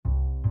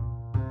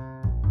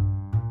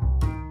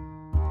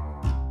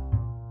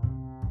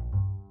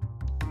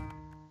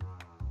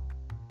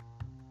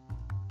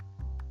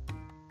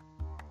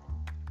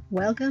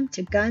Welcome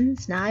to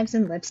Guns, Knives,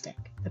 and Lipstick,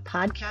 the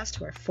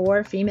podcast where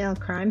four female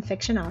crime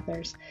fiction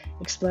authors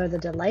explore the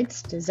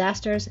delights,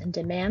 disasters, and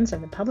demands of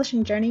the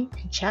publishing journey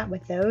and chat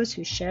with those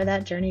who share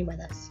that journey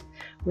with us.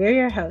 We're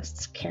your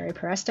hosts, Carrie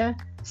Poresta,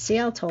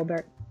 C.L.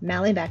 Tolbert,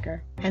 Mally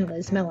Becker, and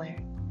Liz Miller.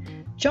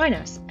 Join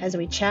us as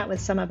we chat with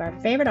some of our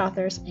favorite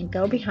authors and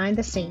go behind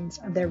the scenes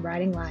of their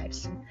writing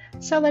lives.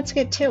 So let's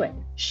get to it,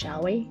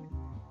 shall we?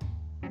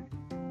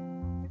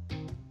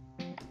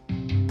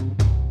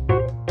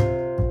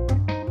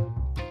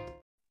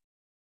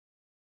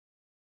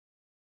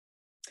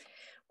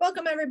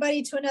 Welcome,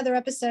 everybody, to another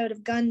episode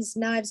of Guns,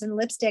 Knives, and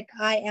Lipstick.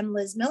 I am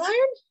Liz Miller.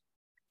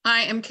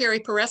 I am Carrie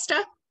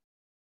Poresta.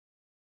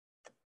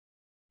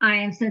 I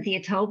am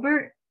Cynthia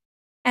Tolbert.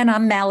 And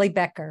I'm Mally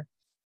Becker.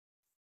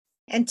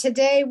 And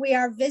today we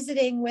are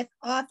visiting with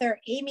author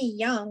Amy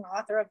Young,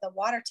 author of The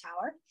Water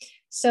Tower.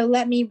 So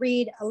let me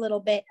read a little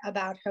bit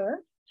about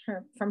her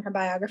from her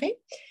biography.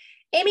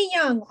 Amy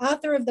Young,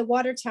 author of The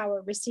Water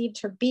Tower,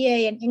 received her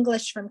BA in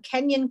English from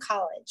Kenyon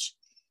College.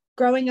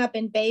 Growing up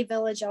in Bay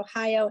Village,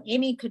 Ohio,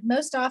 Amy could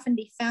most often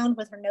be found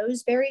with her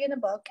nose buried in a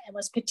book and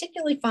was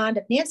particularly fond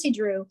of Nancy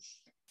Drew,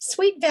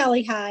 Sweet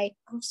Valley High,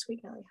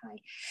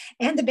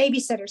 and the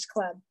Babysitters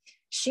Club.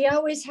 She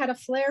always had a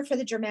flair for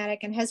the dramatic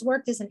and has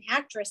worked as an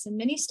actress in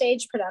many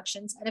stage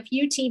productions and a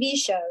few TV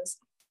shows,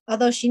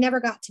 although she never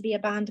got to be a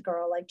Bond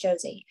girl like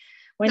Josie.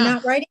 When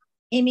not writing,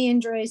 Amy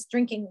enjoys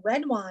drinking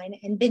red wine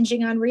and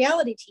binging on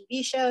reality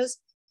TV shows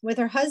with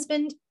her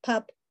husband,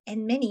 pup,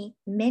 and many,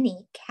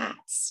 many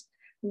cats.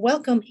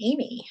 Welcome,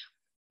 Amy.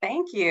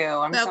 Thank you.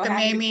 I'm Welcome, so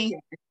happy Amy. to be here.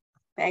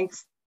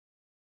 Thanks.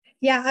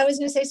 Yeah, I was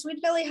going to say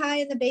Sweet Valley High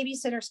and the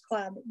Babysitters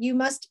Club. You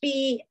must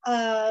be,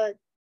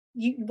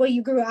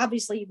 you grew up in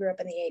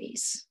the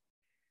 80s.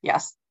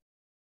 Yes.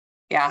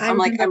 Yeah,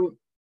 I'm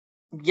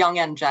young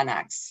and Gen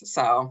X,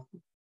 so.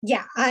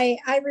 Yeah,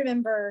 I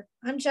remember,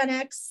 I'm Gen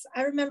X.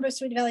 I remember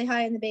Sweet Valley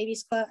High and the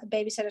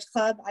Babysitters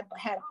Club. I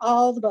had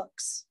all the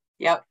books.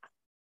 Yep.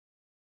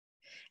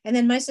 And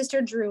then my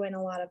sister drew in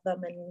a lot of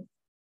them, and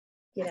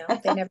they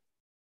never.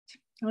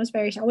 I was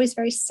always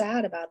very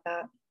sad about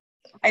that.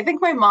 I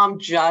think my mom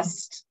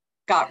just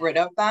got rid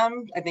of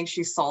them. I think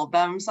she sold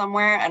them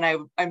somewhere,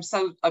 and I'm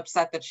so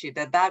upset that she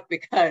did that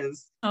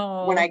because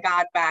when I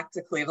got back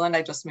to Cleveland,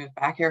 I just moved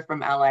back here from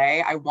LA.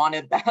 I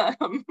wanted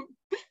them,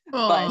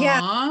 but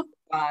yeah.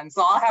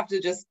 So I'll have to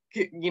just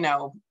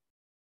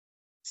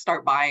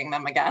start buying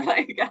them again,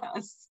 I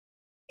guess.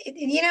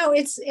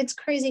 It's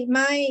crazy.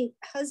 My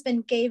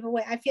husband gave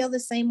away, I feel the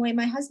same way.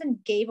 My husband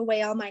gave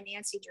away all my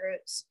Nancy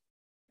Drews.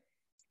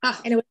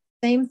 And it was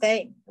the same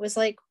thing. It was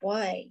like,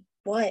 why?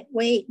 What?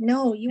 Wait,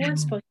 no, you weren't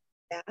supposed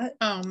to do that.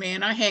 Oh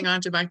man, I hang on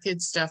to my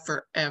kids' stuff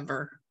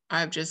forever.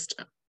 I've just,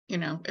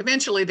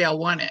 eventually they'll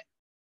want it.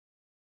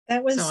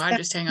 So I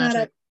just hang on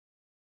to it.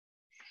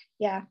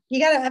 Yeah.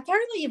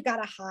 Apparently you've got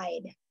to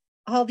hide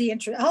all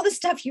the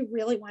stuff you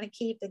really want to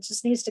keep. That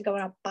just needs to go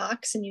in a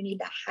box, and you need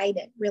to hide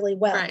it really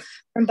well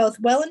from both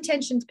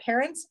well-intentioned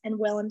parents and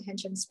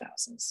well-intentioned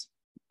spouses.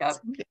 Yep.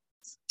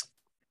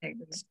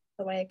 That's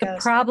the way it goes.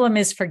 The problem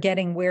is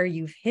forgetting where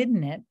you've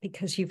hidden it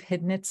because you've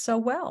hidden it so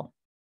well.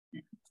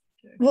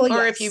 Well,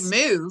 or if you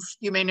move,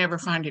 you may never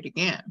find it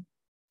again.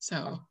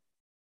 So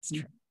it's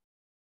true.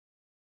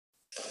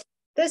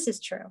 This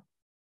is true.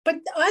 But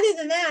other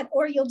than that,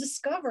 or you'll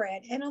discover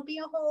it and it'll be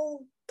a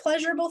whole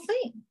pleasurable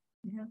thing.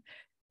 Yeah.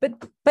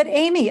 But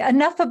Amy,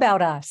 enough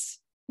about us.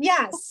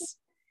 Yes.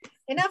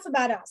 Enough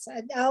about us.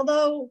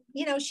 Although,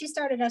 she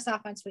started us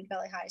off on Sweet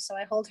Valley High, so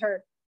I hold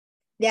her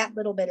that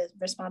little bit is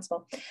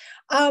responsible.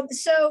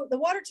 So The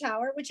Water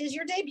Tower, which is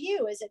your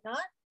debut, is it not?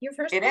 Your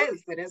first book?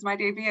 It is my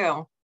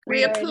debut.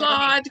 We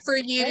applaud for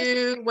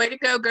you. Way to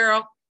go,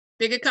 girl.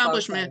 Big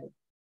accomplishment.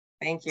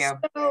 Thank you.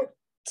 So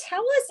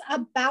tell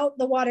us about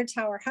The Water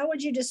Tower. How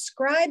would you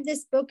describe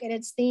this book and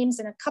its themes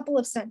in a couple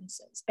of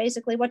sentences?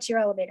 Basically, what's your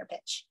elevator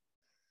pitch?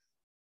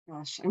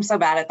 Gosh, I'm so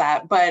bad at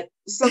that. But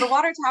so The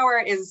Water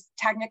Tower is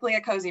technically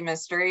a cozy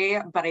mystery,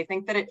 but I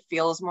think that it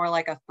feels more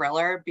like a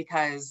thriller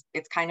because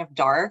it's kind of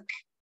dark.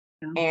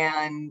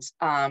 And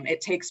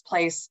it takes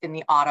place in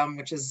the autumn,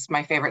 which is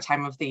my favorite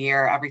time of the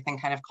year. Everything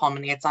kind of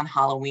culminates on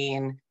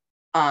Halloween.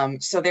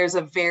 So there's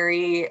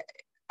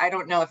I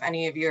don't know if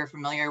any of you are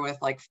familiar with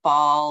like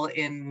fall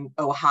in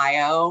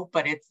Ohio,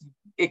 but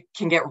it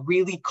can get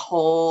really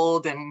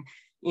cold, and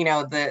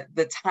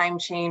the time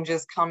change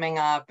is coming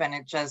up, and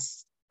it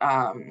just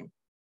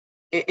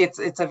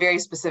it's a very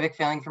specific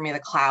feeling for me. The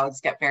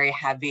clouds get very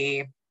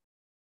heavy,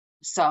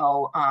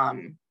 so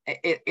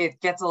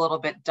it gets a little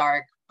bit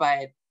dark,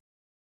 but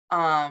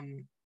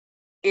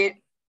it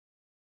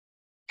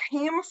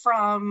came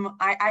from,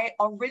 I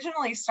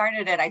originally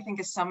started it, I think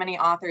as so many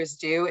authors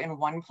do, in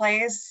one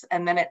place,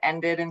 and then it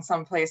ended in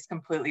some place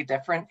completely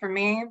different for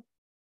me.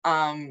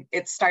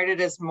 It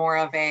started as more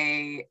of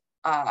a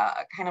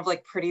kind of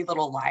like Pretty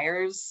Little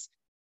Liars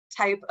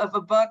type of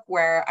a book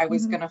where I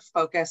was going to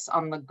focus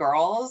on the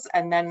girls.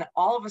 And then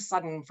all of a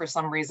sudden, for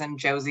some reason,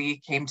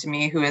 Josie came to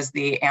me, who is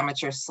the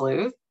amateur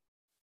sleuth.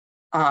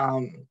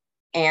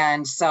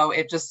 And so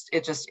it just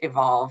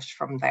evolved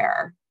from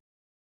there.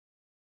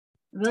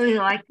 really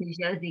like the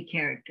Josie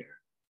character.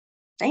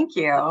 Thank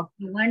you. I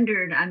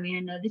wondered, I mean,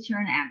 I know that you're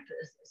an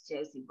actress, as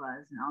Josie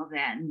was, and all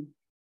that,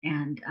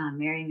 and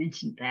Mary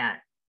mentioned that.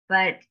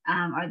 But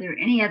are there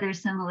any other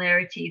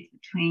similarities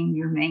between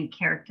your main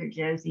character,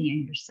 Josie,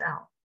 and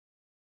yourself?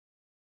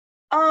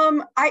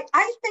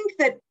 I think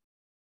that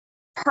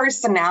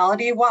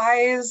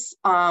personality-wise,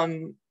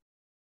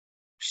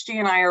 she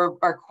and I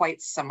are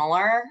quite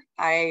similar.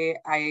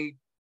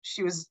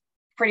 She was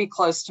pretty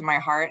close to my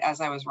heart as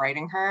I was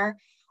writing her,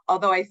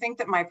 although I think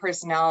that my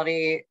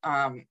personality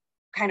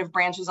kind of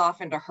branches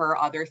off into her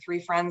other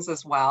three friends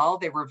as well.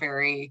 They were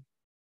very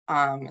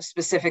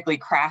specifically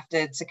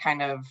crafted to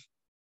kind of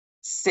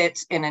sit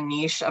in a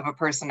niche of a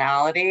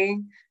personality.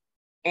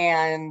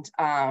 And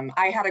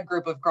I had a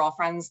group of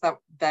girlfriends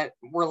that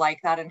were like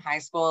that in high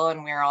school,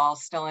 and we we're all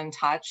still in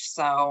touch.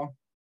 So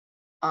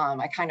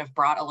I kind of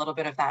brought a little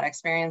bit of that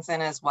experience in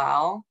as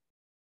well.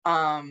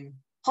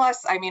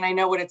 Plus, I mean, I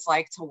know what it's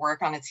like to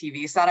work on a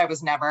TV set. I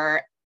was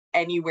never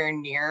anywhere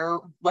near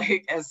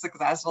like as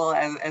successful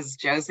as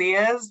Josie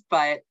is,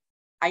 but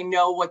I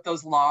know what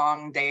those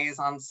long days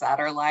on set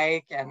are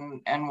like,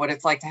 and what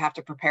it's like to have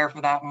to prepare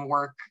for that and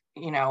work,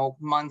 you know,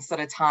 months at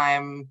a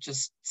time,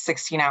 just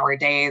 16-hour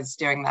days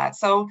doing that.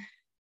 So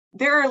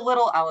there are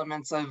little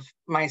elements of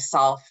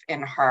myself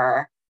in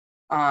her,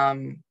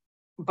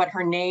 but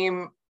her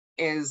name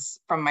is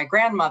from my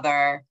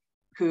grandmother,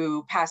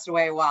 who passed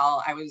away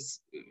while I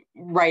was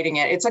writing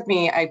it. It took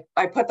me, I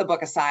put the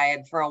book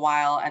aside for a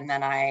while, and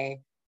then I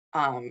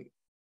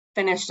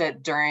finished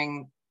it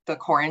during the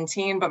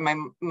quarantine, but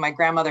my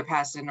grandmother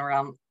passed in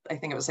around, I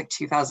think it was like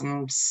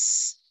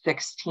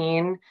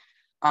 2016.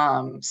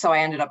 So I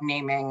ended up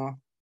naming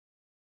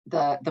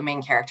the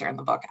main character in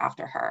the book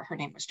after her. Her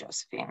name was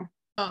Josephine.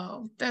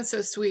 Oh, that's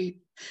so sweet.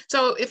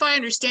 So if I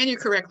understand you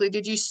correctly,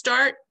 did you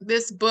start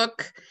this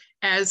book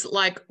as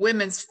like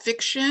women's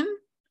fiction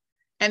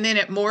and then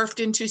it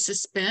morphed into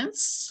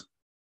suspense?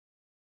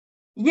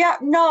 Yeah,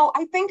 no,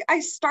 I think I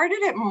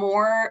started it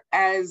more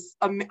as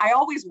I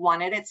always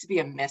wanted it to be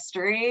a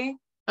mystery.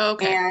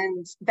 Okay.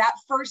 And that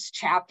first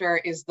chapter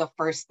is the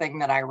first thing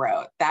that I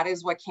wrote. That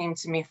is what came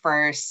to me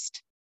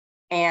first.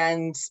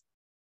 And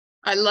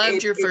I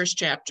loved your first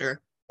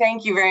chapter.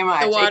 Thank you very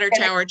much. The water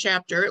tower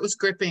chapter. It was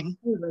gripping.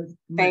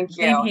 Thank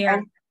you.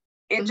 And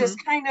it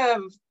just kind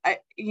of,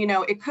 you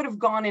know, it could have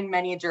gone in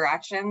many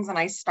directions. And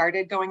I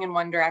started going in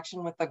one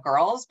direction with the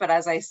girls, but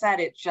as I said,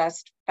 it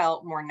just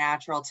felt more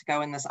natural to go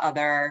in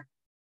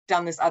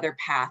down this other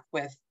path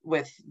with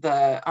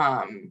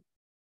the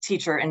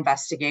teacher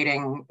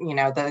investigating, you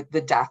know,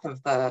 the death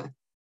of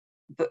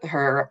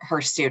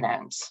her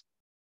student.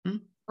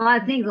 Well, I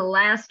think the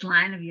last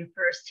line of your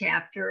first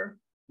chapter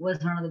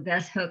was one of the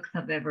best hooks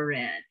I've ever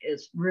read.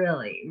 It's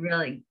really,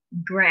 really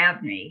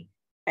grabbed me.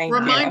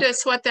 Remind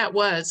us what that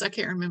was. I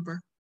can't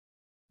remember.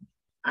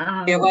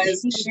 It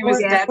was she was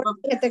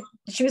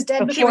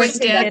dead before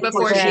she hit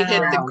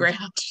the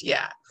ground.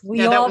 Yeah.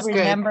 We all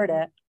remembered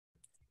it.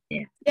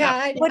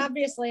 Yeah,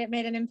 obviously it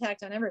made an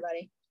impact on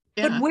everybody.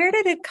 Yeah. But where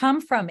did it come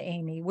from,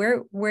 Amy?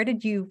 Where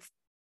did you,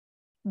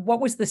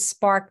 what was the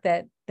spark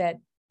that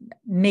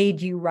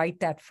made you write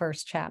that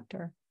first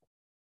chapter?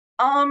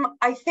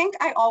 I think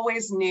I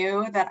always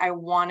knew that I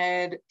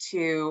wanted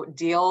to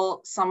deal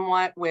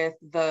somewhat with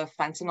the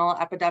fentanyl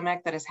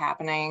epidemic that is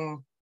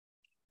happening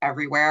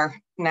everywhere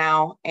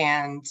now.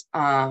 And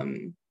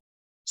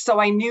so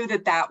I knew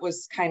that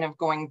was kind of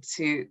going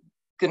to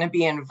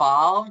be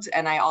involved.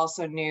 And I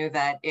also knew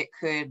that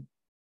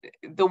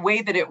the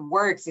way that it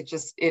works,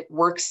 it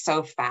works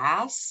so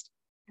fast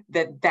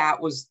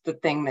that was the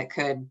thing that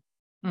could,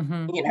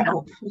 you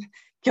know,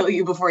 kill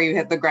you before you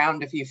hit the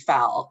ground if you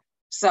fell.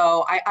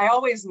 So I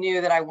always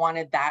knew that I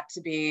wanted that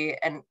to be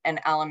an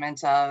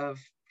element of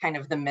kind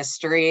of the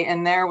mystery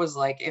in there, was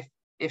like,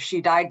 if she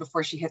died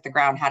before she hit the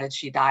ground, how did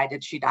she die?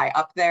 Did she die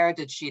up there?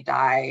 Did she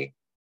die,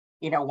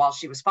 you know, while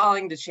she was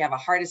falling? Did she have a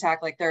heart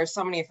attack? Like, there are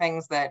so many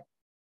things that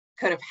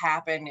could have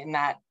happened in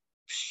that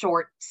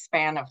short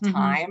span of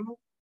time.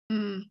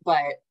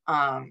 But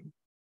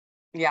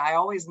yeah, I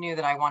always knew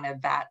that I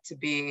wanted that to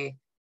be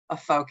a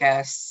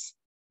focus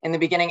in the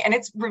beginning, and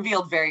it's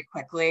revealed very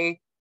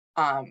quickly.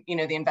 You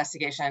know, the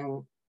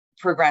investigation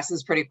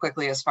progresses pretty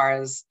quickly as far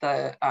as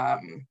the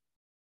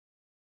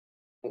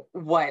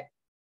what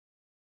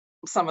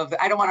some of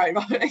the, I don't want to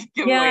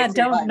give away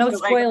too much, no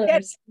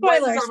spoilers.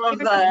 Like,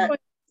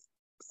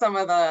 some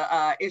of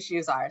the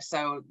issues are.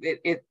 So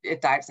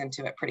it dives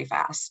into it pretty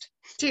fast.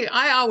 Gee,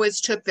 I always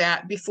took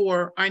that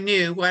before I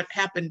knew what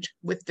happened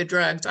with the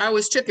drugs. I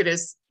always took it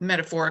as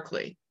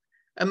metaphorically,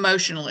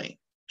 emotionally.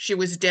 She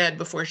was dead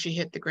before she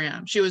hit the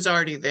ground. She was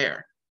already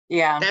there.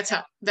 Yeah. That's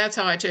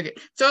how I took it.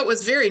 So it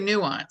was very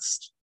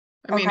nuanced.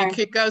 I mean, it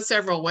could go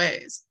several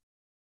ways.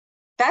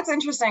 That's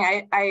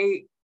interesting.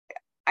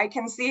 I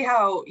can see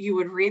how you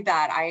would read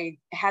that. I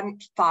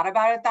hadn't thought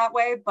about it that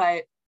way,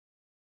 but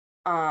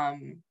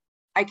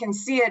I can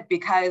see it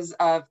because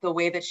of the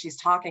way that she's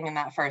talking in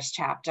that first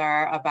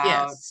chapter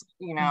about,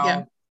 you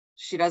know,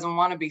 she doesn't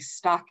want to be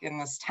stuck in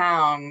this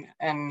town,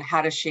 and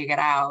how does she get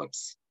out?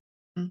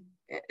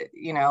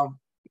 you know,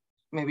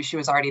 maybe she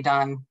was already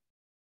done.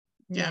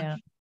 Yeah.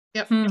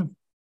 Yep.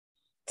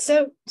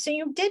 So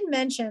you did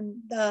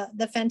mention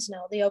the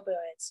fentanyl, the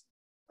opioids,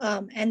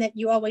 and that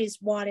you always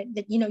wanted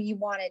that, you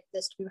wanted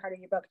this to be part of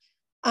your book.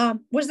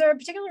 Was there a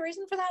particular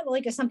reason for that?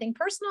 Like, something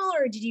personal,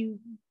 or did you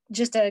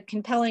just a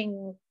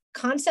compelling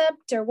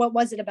concept, or what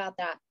was it about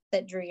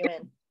that drew you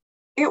in?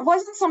 It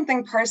wasn't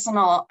something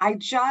personal. I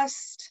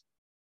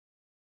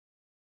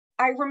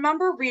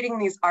remember reading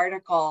these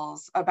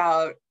articles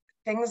about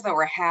things that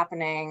were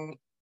happening,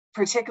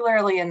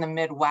 particularly in the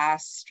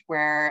Midwest,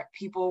 where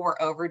people were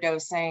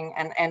overdosing.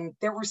 And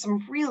there were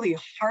some really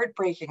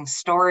heartbreaking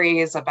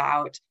stories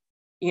about,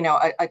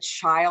 a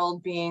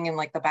child being in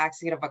like the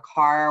backseat of a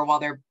car while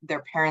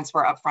their parents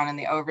were up front in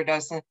the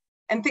overdose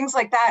and things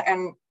like that.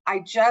 And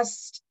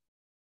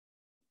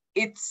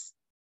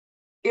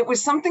it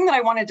was something that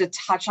I wanted to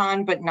touch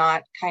on, but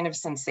not kind of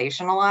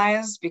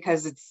sensationalize,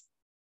 because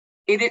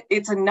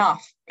it's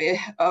enough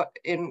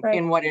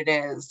in what it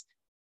is.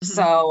 Mm-hmm.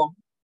 So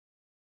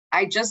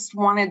I just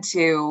wanted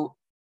to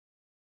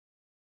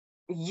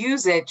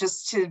use it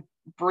just to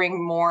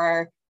bring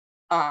more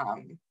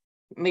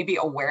maybe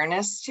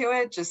awareness to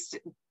it, just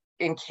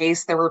in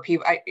case there were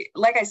people.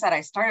 Like I said,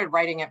 I started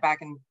writing it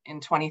back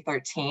in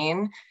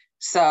 2013.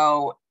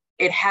 So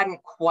it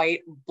hadn't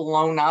quite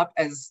blown up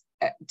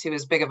to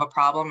as big of a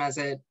problem as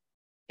it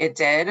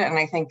did. And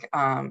I think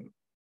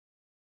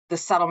the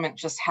settlement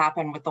just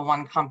happened with the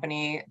one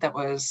company that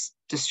was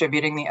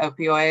distributing the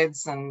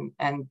opioids,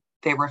 and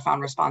they were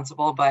found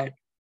responsible. But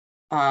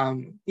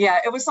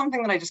it was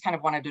something that I just kind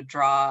of wanted to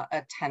draw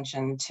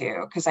attention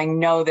to, because I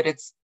know that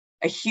it's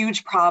a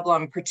huge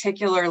problem.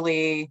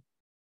 Particularly,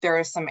 there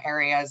are some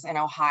areas in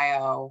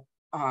Ohio,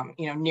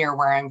 near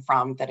where I'm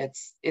from, that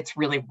it's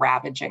really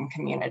ravaging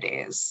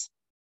communities.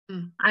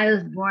 I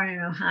was born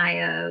in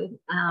Ohio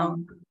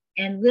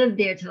and lived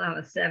there till I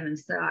was 7.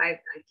 So I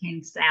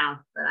came south,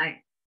 but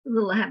I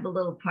have a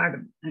little part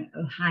of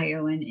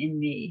Ohio in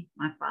me.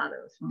 My father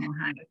was from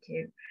Ohio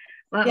too.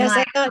 But yes,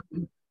 I thought.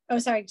 Oh,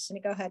 sorry, Christina,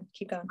 go ahead.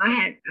 Keep going. I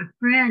had a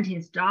friend,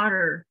 his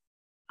daughter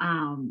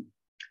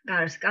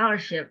got a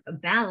scholarship, a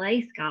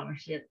ballet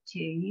scholarship to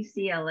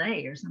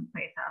UCLA or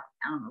someplace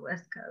out on the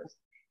West Coast.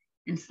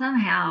 And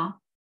somehow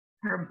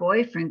her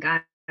boyfriend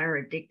got her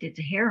addicted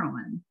to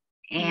heroin.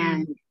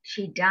 And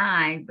she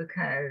died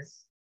because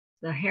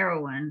the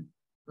heroin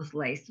was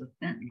laced with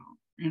fentanyl.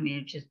 I mean,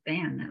 it just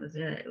banned. That was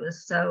it. It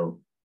was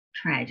so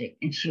tragic.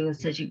 And she was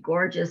such a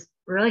gorgeous,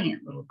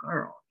 brilliant little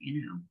girl,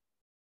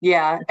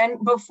 Yeah.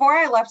 And before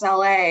I left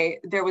LA,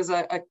 there was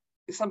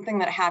something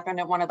that happened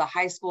at one of the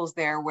high schools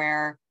there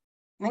where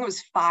I think it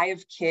was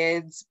 5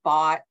 kids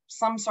bought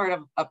some sort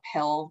of a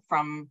pill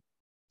from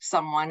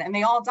someone, and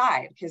they all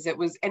died because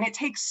it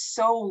takes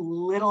so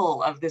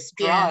little of this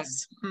drug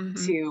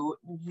to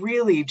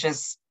really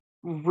just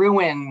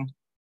ruin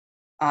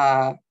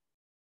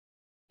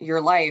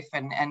your life,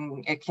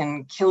 and it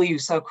can kill you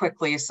so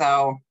quickly.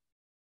 So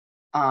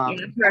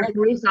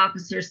police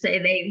officers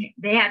say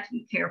they have to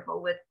be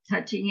careful with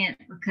touching it,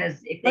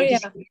 because if they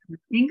just get their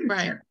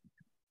fingertip.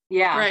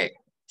 Right.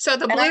 So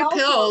the blue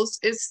pills,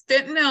 is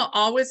fentanyl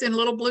always in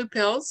little blue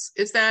pills?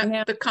 Is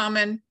that the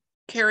common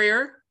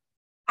carrier?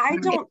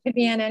 It could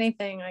be in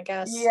anything, I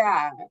guess.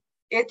 Yeah,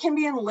 it can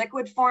be in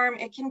liquid form.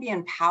 It can be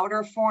in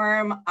powder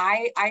form.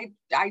 I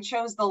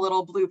chose the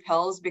little blue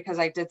pills because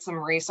I did some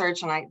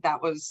research, and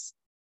that was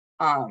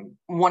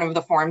one of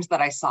the forms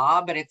that I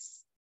saw. But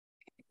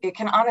it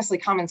can honestly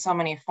come in so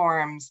many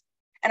forms.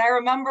 And I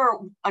remember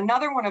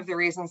another one of the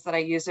reasons that I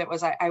used it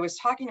was I was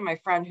talking to my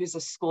friend who's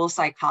a school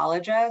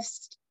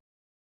psychologist,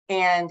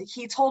 and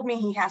he told me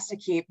he has to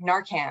keep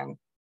Narcan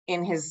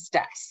in his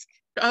desk.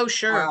 Oh,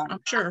 sure, I'm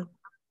sure.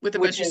 With a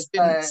which bunch is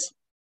of students.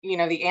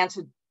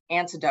 the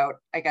antidote,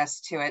 I guess,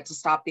 to it, to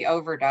stop the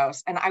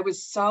overdose. And I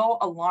was so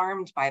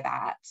alarmed by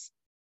that,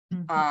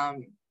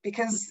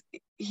 because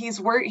he was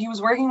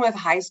working with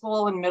high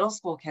school and middle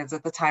school kids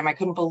at the time. I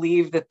couldn't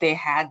believe that they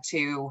had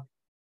to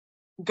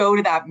go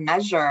to that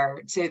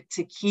measure to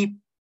keep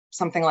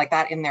something like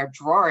that in their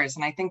drawers.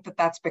 And I think that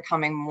that's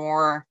becoming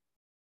more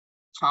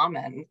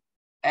common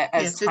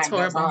as time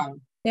goes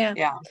on.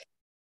 Yeah.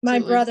 My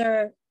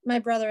brother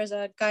is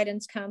a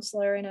guidance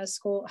counselor in a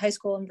high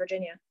school in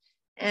Virginia,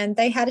 and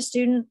they had a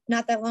student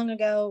not that long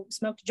ago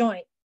smoked a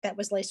joint that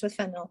was laced with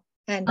fentanyl,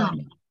 and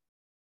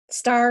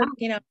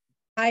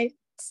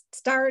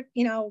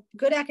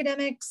good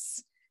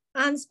academics,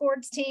 on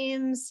sports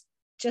teams,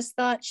 just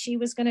thought she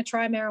was going to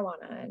try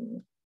marijuana,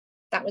 and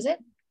that was it.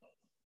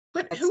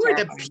 But who are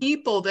the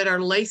people that are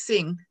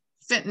lacing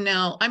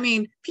fentanyl? I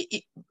mean,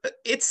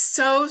 it's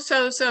so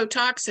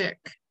toxic.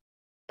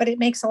 But it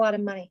makes a lot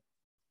of money.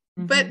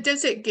 But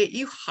does it get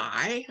you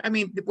high? I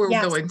mean, we're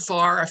going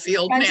far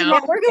afield now. Yeah,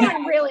 we're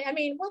going really. I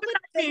mean,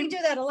 we do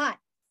that a lot.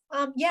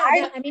 I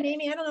mean,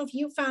 Amy, I don't know if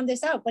you found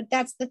this out, but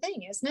that's the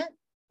thing, isn't it?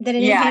 That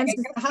it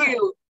enhances the high.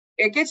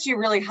 It gets you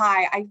really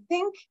high. I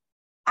think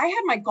I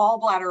had my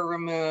gallbladder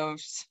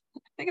removed, I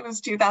think it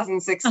was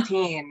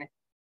 2016.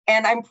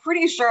 And I'm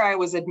pretty sure I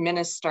was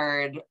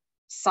administered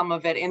some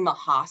of it in the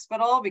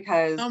hospital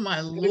because Oh my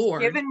I was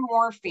Lord. given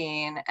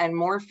morphine, and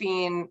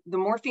the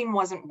morphine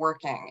wasn't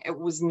working. It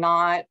was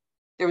not,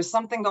 there was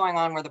something going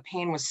on where the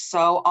pain was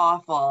so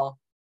awful.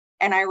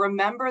 And I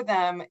remember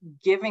them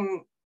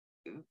giving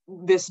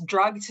this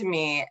drug to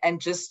me,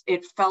 and just,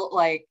 it felt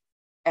like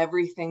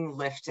everything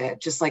lifted,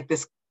 just like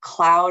this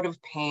cloud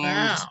of pain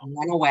just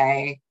went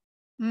away.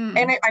 And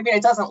I mean,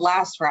 it doesn't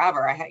last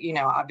forever,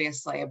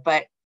 obviously,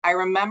 but I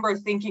remember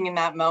thinking in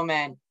that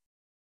moment,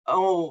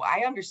 oh,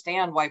 I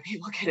understand why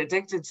people get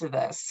addicted to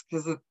this,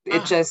 because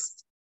it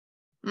just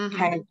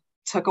kind of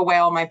took away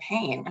all my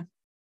pain.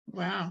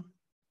 Wow.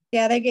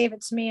 Yeah, they gave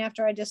it to me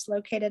after I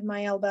dislocated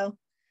my elbow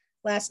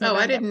last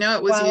November. I didn't know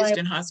it was used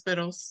in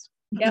hospitals.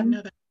 Yep. I didn't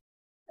know that.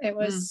 It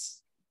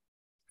was,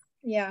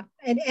 yeah.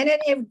 And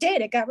it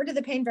did. It got rid of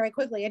the pain very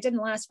quickly. It didn't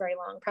last very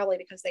long, probably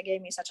because they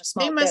gave me such a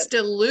small They must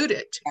dose. dilute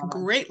it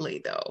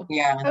greatly, though.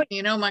 Yeah.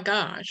 My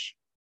gosh.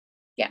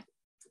 Yeah.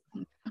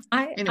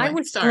 I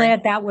was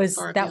glad that was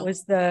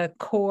the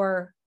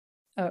core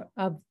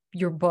of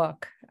your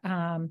book,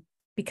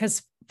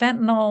 because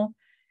fentanyl,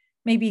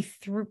 maybe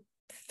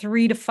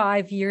 3 to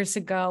 5 years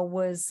ago,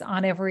 was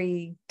on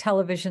every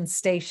television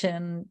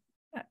station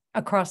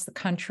across the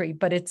country,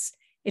 but it's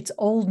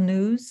old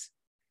news,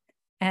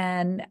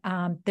 and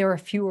there are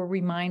fewer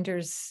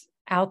reminders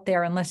out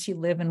there unless you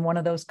live in one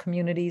of those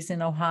communities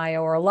in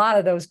Ohio, or a lot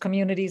of those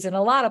communities in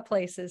a lot of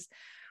places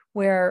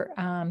where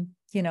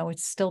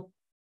it's still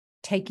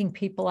taking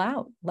people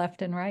out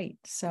left and right.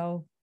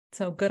 So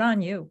good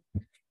on you.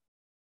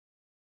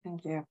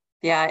 Thank you.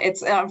 Yeah,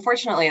 it's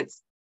unfortunately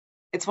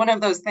it's one of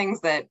those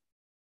things that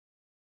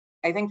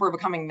I think we're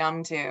becoming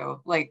numb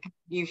to. Like,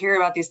 you hear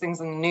about these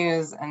things in the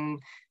news, and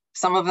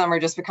some of them are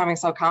just becoming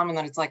so common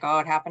that it's like, oh,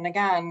 it happened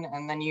again,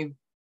 and then you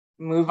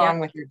move on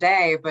with your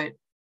day, but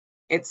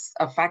it's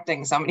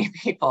affecting so many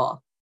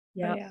people.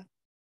 Yeah. Yeah.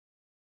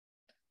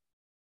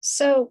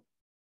 So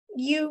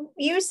you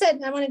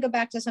said, I want to go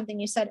back to something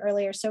you said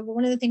earlier. So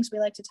one of the things we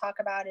like to talk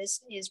about is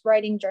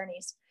writing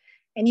journeys.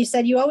 And you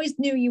said you always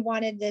knew you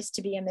wanted this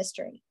to be a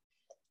mystery.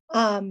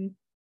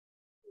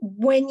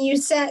 When you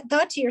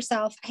thought to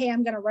yourself, hey,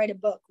 I'm going to write a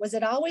book, was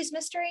it always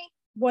mystery?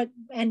 What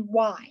and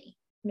why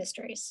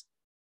mysteries?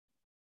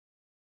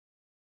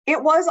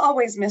 It was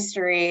always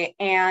mystery.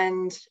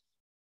 And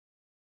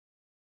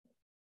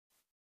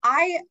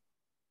I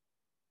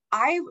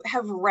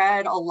have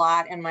read a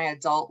lot in my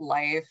adult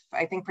life.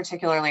 I think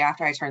particularly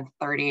after I turned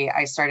 30,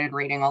 I started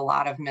reading a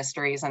lot of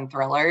mysteries and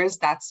thrillers.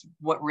 That's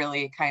what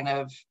really kind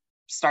of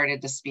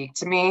started to speak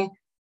to me.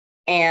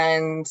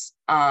 And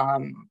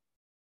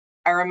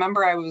I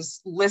remember I was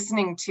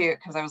listening to,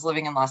 because I was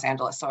living in Los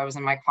Angeles, so I was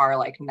in my car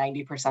like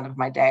 90% of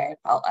my day, I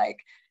felt like.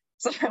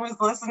 So I was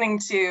listening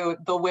to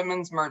The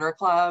Women's Murder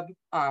Club,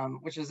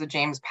 which is a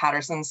James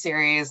Patterson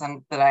series,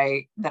 and that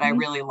I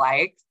really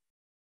liked.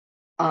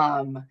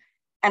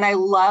 And I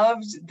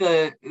loved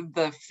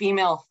the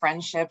female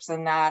friendships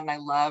in that, and I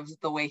loved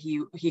the way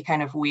he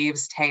kind of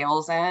weaves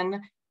tales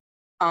in.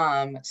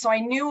 So I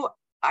knew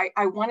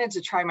I wanted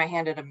to try my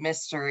hand at a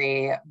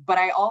mystery, but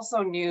I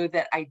also knew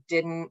that I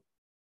didn't.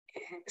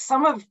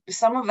 Some of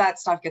that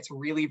stuff gets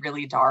really,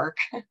 really dark,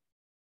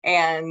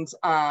 and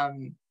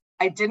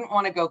I didn't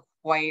want to go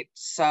quite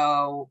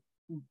so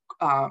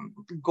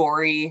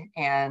gory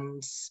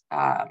and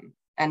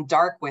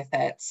dark with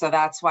it. So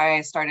that's why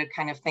I started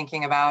kind of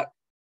thinking about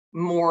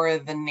more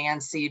the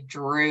Nancy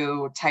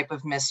Drew type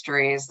of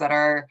mysteries that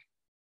are,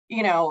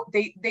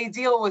 they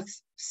deal with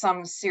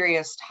some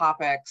serious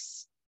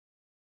topics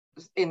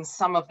in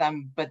some of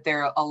them, but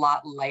they're a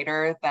lot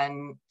lighter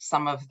than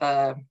some of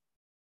the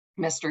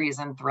mysteries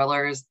and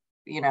thrillers,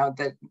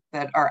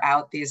 that are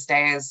out these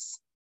days.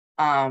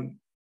 And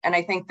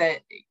I think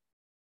that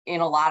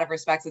in a lot of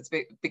respects, it's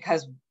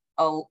because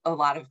a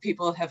lot of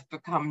people have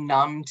become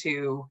numb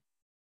to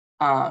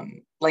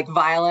like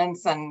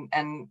violence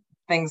and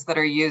things that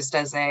are used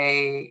as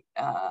a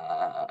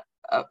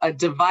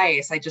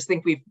device. I just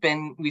think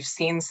we've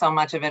seen so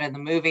much of it in the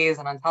movies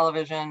and on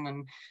television,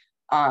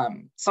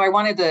 and so I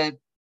wanted to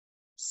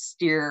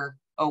steer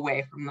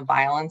away from the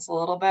violence a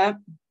little bit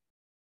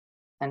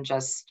and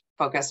just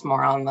focus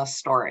more on the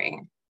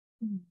story.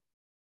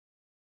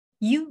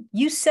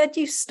 You said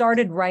you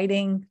started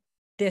writing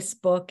this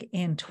book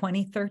in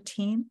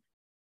 2013.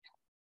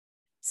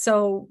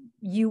 So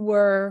you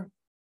were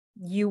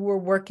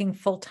working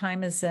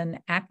full-time as an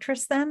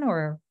actress then,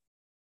 or?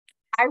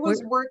 I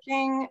was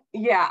working,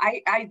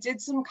 I did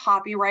some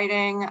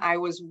copywriting.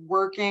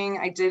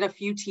 I did a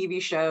few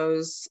TV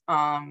shows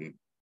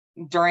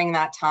during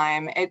that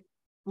time. It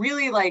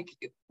really, like,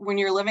 when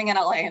you're living in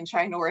LA and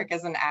trying to work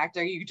as an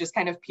actor, you just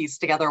kind of piece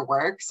together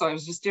work. So I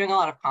was just doing a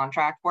lot of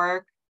contract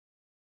work.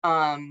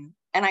 And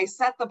I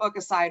set the book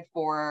aside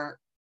for,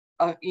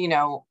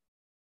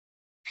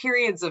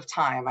 periods of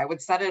time. I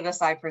would set it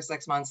aside for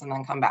 6 months and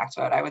then come back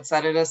to it. I would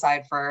set it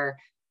aside for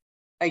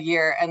a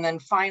year. And then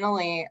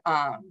finally,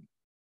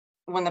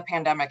 when the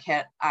pandemic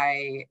hit,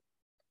 I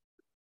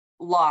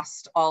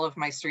lost all of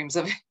my streams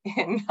of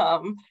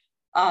income.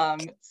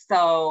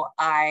 So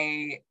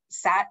I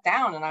sat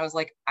down and I was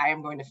like, I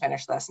am going to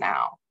finish this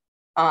now.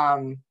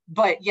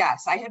 But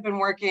yes, I had been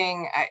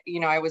working,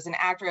 I was an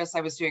actress.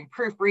 I was doing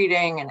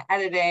proofreading and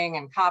editing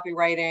and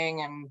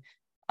copywriting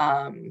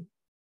and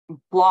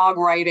blog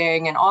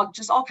writing and all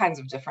kinds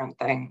of different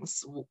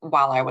things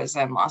while I was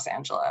in Los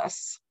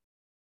Angeles.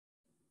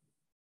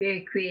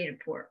 Very creative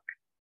work.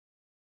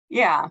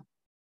 Yeah.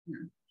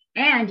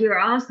 And you're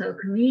also a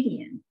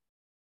comedian,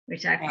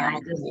 which I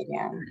find just,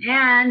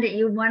 and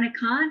you won a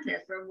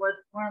contest or was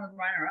one of the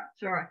runner-ups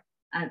for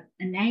a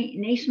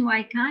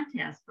nationwide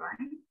contest,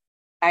 right?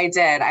 I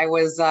did. I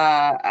was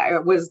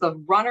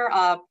the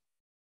runner-up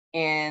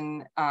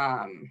in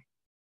the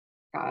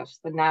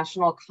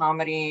National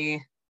Comedy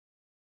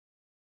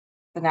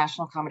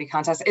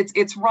Contest.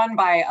 It's run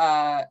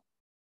by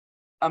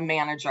a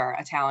manager,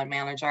 a talent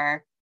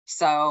manager.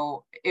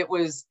 So it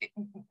was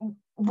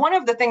one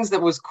of the things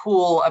that was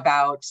cool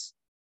about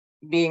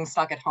being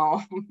stuck at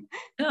home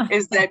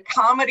is that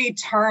comedy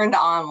turned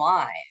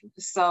online.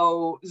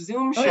 So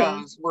Zoom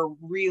shows were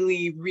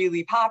really,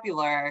 really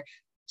popular.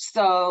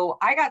 So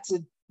I got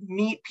to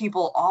meet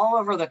people all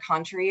over the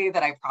country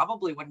that I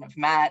probably wouldn't have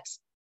met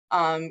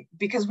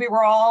because we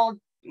were all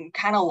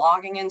kind of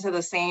logging into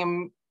the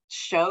same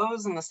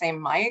shows and the same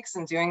mics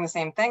and doing the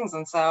same things.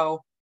 And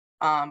so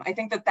I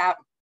think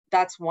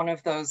that's one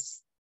of those,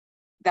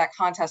 that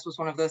contest was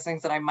one of those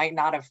things that I might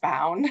not have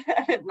found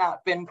had it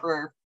not been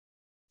for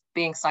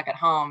being stuck at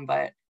home.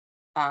 But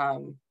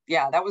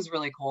yeah, that was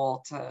really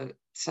cool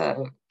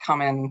to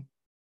come in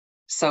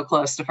so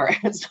close to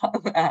first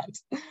on that.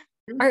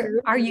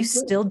 Are you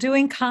still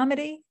doing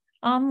comedy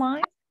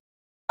online?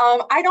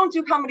 I don't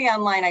do comedy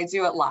online. I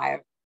do it live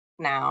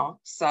now.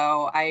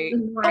 So I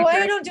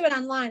don't do it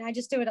online. I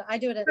just do it. I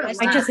do it.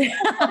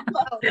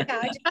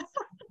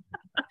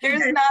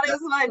 There's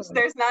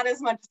not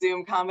as much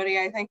Zoom comedy,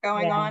 I think,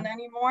 going on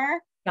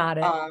anymore. Got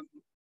it.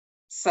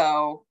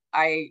 So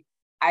I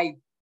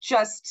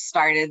just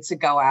started to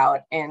go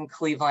out in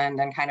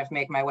Cleveland and kind of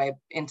make my way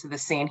into the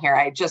scene here.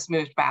 I just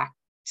moved back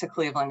to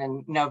Cleveland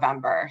in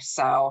November.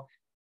 So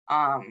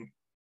I'm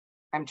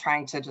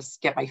trying to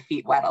just get my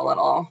feet wet a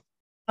little.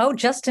 Oh,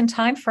 just in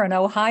time for an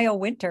Ohio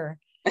winter.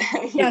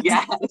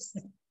 Yes.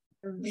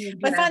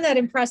 I find that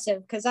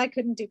impressive because I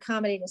couldn't do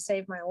comedy to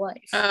save my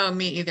life. Oh,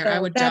 me either. So I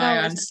would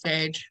die on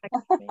stage.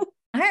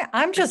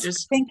 I'm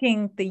just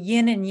thinking the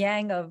yin and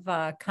yang of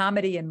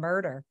comedy and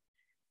murder.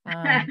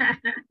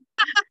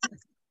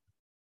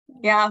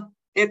 Yeah,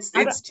 it's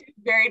two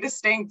very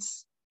distinct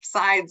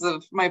sides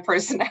of my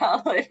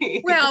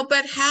personality. Well,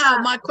 but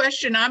my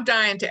question I'm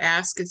dying to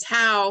ask is,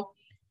 how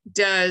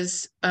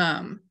does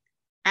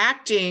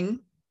acting,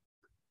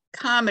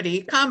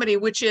 comedy,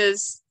 which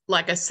is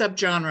like a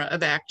subgenre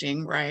of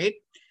acting, right?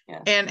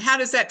 Yeah. And how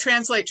does that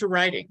translate to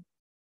writing?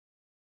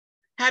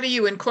 How do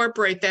you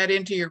incorporate that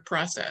into your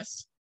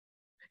process?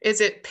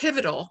 Is it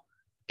pivotal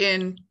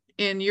in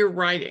your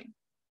writing?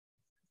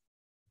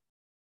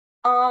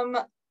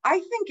 I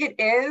think it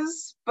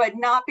is, but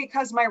not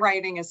because my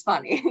writing is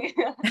funny.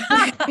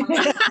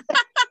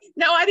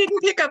 No, I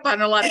didn't pick up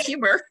on a lot of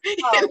humor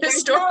in the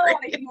story. Not a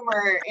lot of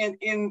humor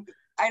in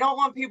I don't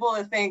want people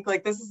to think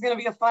like this is going to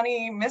be a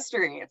funny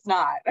mystery. It's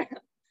not.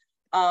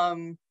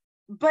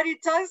 But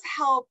it does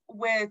help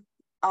with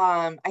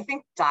I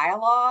think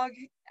dialogue.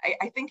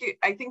 I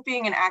think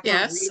being an actor.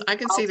 Yes, really I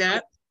can see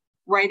that.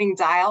 Writing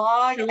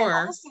dialogue. Sure.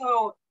 And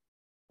also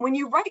when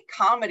you write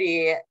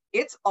comedy,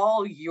 it's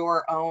all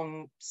your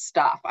own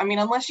stuff. I mean,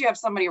 unless you have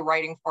somebody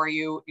writing for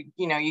you,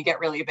 you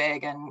get really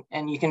big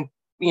and you can,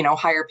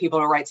 hire people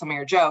to write some of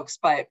your jokes,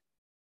 but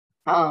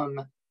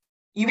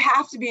you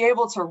have to be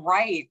able to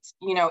write,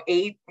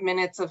 8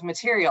 minutes of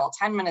material,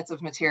 10 minutes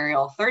of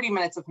material, 30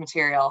 minutes of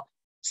material.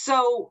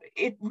 So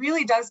it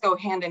really does go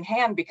hand in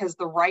hand because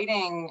the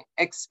writing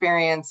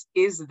experience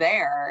is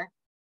there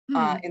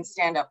in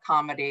stand-up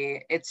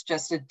comedy. It's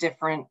just a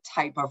different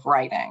type of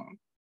writing.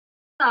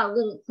 A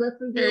little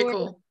clip of Very yours,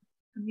 cool.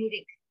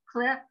 comedic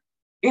clip.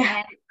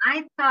 Yeah. And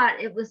I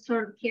thought it was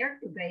sort of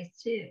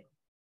character-based too,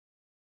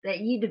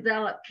 that you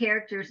develop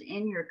characters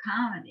in your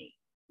comedy,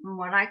 from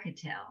what I could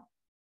tell.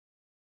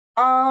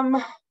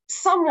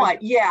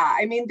 Somewhat, yeah.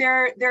 I mean,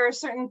 there are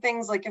certain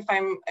things, like if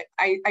I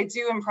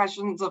do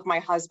impressions of my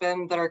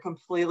husband that are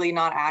completely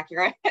not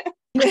accurate.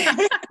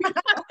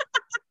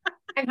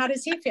 And how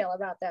does he feel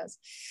about those?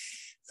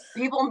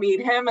 People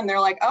meet him and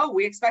they're like, oh,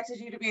 we expected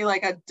you to be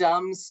like a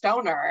dumb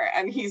stoner,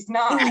 and he's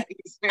not.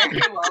 He's very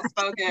well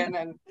spoken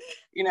and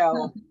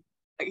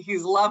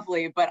he's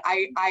lovely, but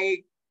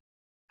I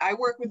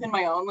work within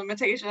my own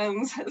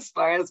limitations as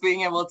far as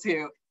being able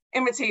to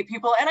imitate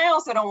people. And I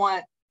also don't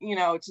want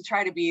to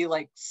try to be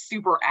like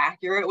super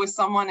accurate with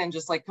someone and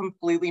just like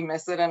completely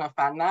miss it and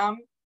offend them.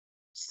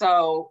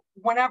 So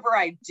whenever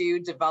I do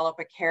develop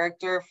a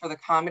character for the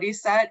comedy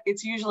set,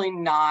 it's usually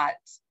not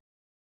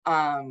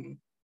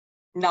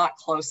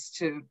close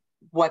to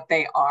what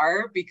they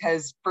are,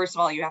 because first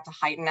of all, you have to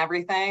heighten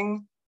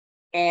everything.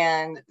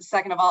 And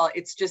second of all,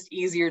 it's just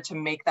easier to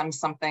make them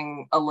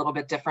something a little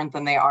bit different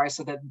than they are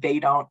so that they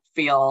don't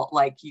feel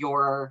like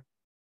you're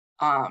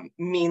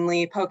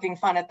meanly poking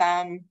fun at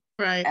them.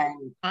 Right.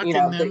 And, you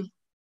know,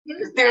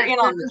 they're in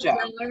on the joke.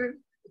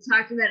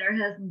 Talking about her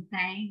husband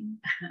Fang.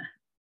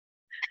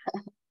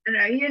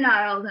 No, you're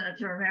not old enough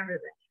to remember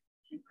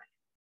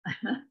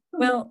that.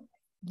 Well,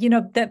 you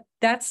know,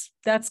 that's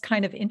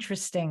kind of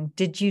interesting.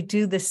 Did you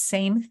do the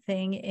same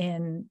thing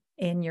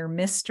in your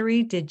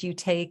mystery? Did you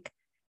take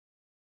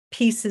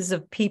pieces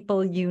of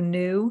people you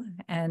knew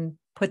and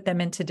put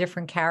them into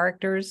different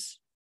characters?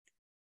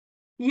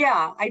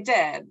 Yeah, I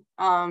did.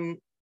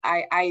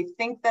 I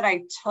think that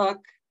I took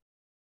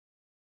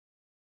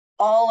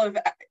all of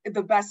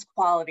the best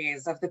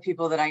qualities of the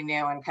people that I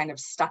knew and kind of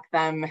stuck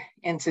them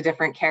into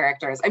different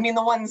characters. I mean,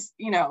 the ones,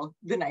 you know,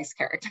 the nice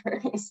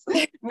characters,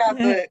 not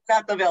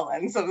the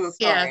villains of the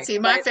story. Yeah, see,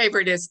 my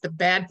favorite is the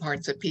bad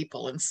parts of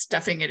people and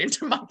stuffing it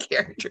into my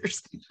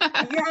characters.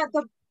 Yeah,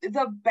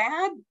 the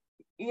bad,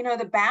 you know,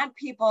 the bad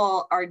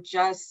people are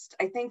just,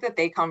 I think that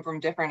they come from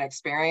different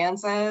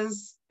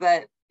experiences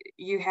that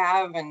you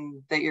have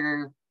and that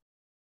you're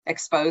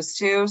exposed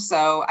to.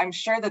 So I'm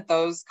sure that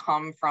those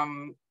come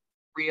from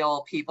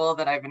real people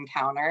that I've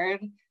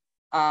encountered.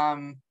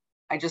 I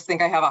just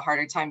think I have a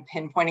harder time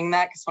pinpointing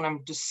that, because when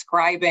I'm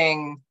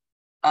describing,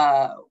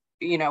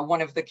 you know,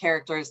 one of the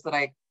characters that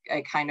I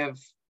kind of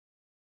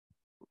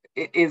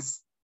is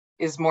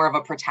more of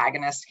a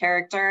protagonist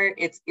character,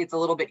 it's a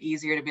little bit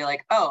easier to be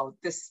like, oh,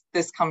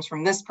 this comes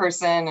from this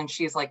person and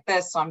she's like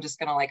this, so I'm just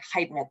gonna like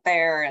heighten it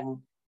there. And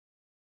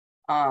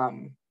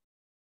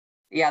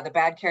yeah, the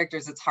bad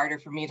characters, it's harder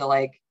for me to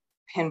like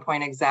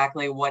pinpoint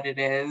exactly what it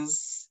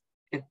is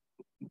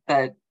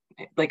that,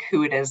 like,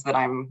 who it is that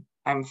I'm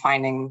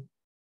finding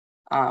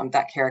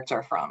that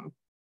character from.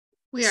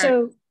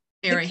 So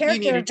Mary, the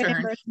character of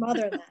Amber's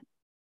mother then.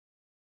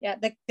 Yeah,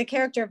 the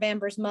character of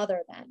Amber's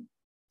mother then,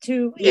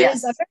 who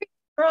is a very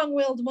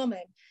strong-willed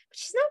woman, but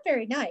she's not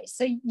very nice.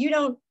 So you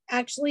don't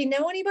actually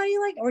know anybody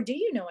like, or do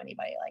you know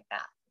anybody like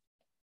that?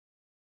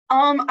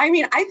 I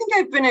mean, I think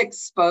I've been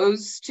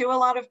exposed to a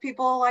lot of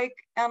people like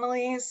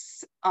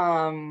Annalise.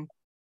 I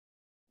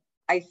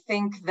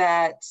think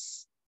that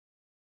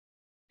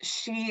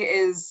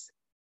she's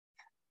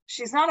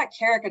not a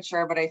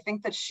caricature, but I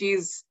think that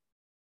she's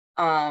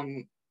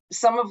some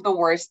of the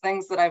worst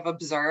things that I've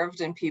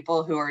observed in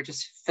people who are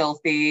just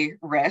filthy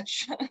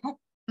rich.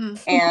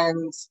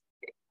 And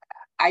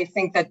I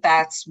think that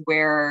that's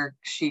where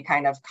she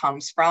kind of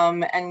comes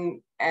from,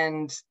 and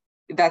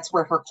that's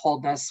where her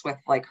coldness with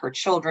like her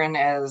children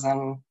is.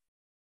 And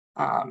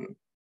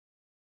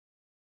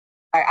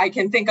I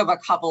can think of a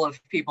couple of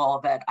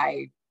people that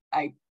I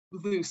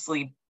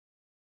loosely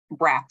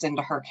wrapped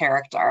into her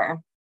character.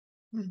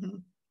 Mm-hmm.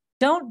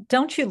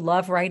 Don't you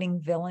love writing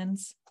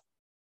villains?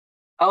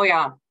 Oh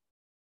yeah.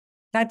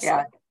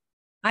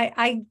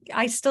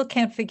 I still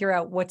can't figure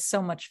out what's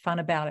so much fun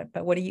about it,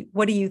 but what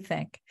do you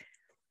think?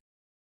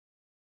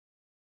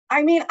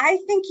 I mean, I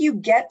think you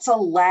get to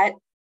let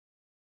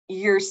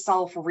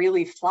yourself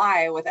really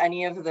fly with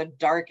any of the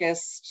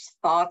darkest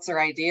thoughts or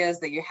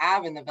ideas that you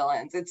have in the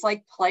villains. It's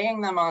like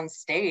playing them on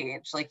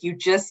stage. Like, you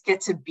just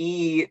get to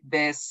be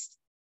this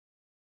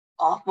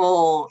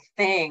awful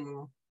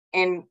thing,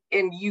 and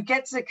you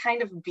get to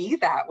kind of be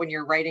that when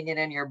you're writing it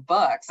in your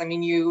books. I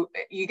mean, you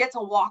get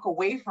to walk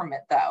away from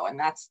it though, and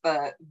that's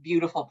the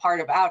beautiful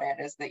part about it,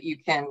 is that you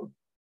can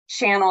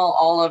channel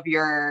all of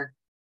your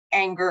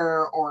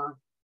anger or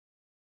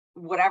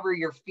whatever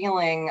you're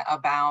feeling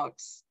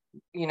about,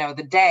 you know,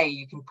 the day.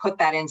 You can put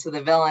that into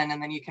the villain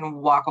and then you can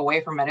walk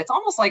away from it. It's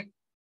almost like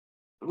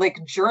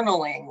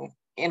journaling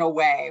in a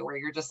way, where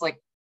you're just like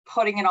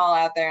putting it all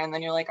out there, and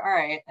then you're like, all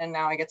right, and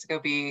now I get to go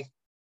be,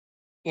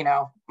 you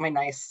know, my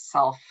nice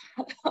self.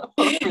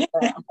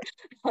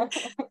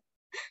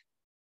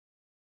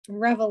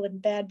 Revel in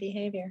bad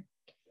behavior.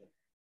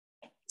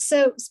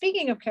 So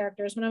speaking of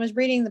characters, when I was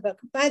reading the book,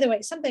 by the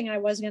way, something I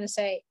was going to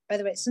say, by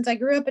the way, since I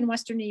grew up in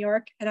Western New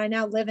York and I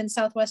now live in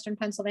Southwestern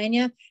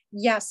Pennsylvania,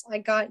 yes, I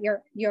got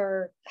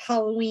your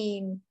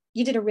Halloween.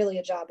 You did a really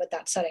good job with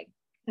that setting.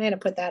 I'm going to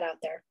put that out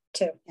there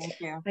too. Thank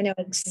you. I know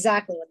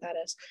exactly what that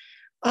is.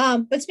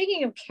 But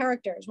speaking of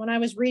characters, when I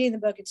was reading the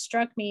book, it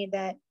struck me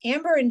that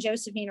Amber and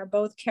Josephine are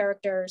both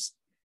characters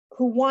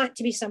who want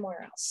to be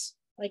somewhere else.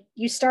 Like,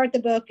 you start the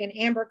book and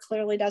Amber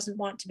clearly doesn't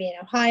want to be in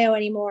Ohio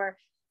anymore.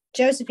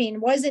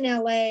 Josephine was in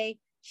LA.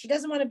 She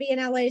doesn't want to be in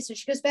LA, so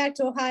she goes back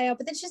to Ohio,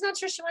 but then she's not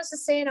sure she wants to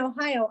stay in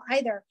Ohio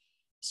either.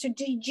 So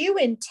did you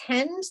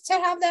intend to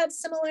have that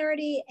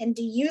similarity? And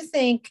do you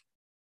think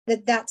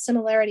that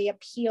similarity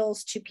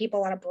appeals to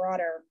people on a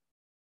broader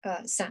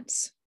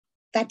sense?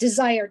 That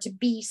desire to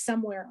be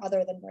somewhere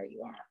other than where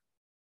you are?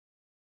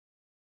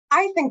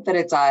 I think that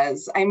it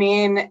does. I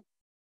mean,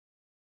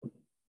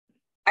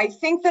 I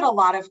think that a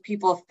lot of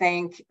people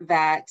think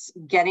that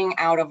getting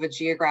out of a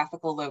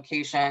geographical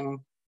location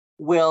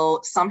will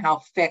somehow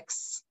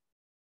fix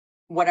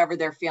whatever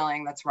they're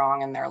feeling that's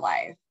wrong in their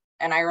life.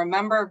 And I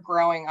remember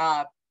growing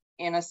up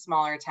in a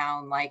smaller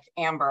town like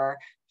Amber,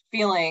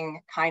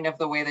 feeling kind of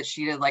the way that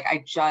she did, like,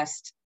 I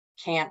just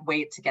can't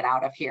wait to get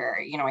out of here.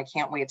 You know, I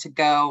can't wait to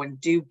go and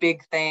do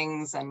big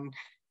things and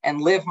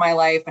live my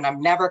life, and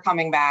I'm never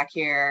coming back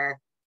here.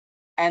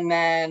 And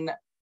then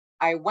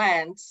I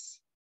went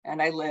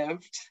and I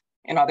lived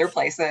in other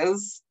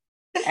places.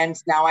 And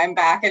now I'm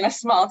back in a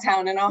small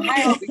town in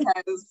Ohio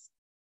because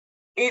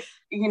it,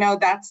 you know,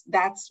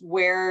 that's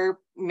where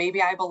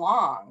maybe I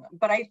belong.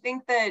 But I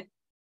think that,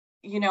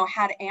 you know,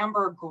 had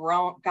Amber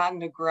gotten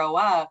to grow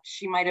up,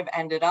 she might have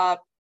ended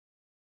up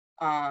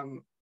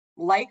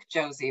like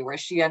Josie, where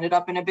she ended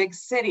up in a big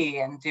city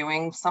and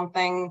doing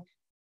something,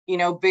 you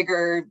know,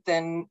 bigger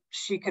than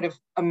she could have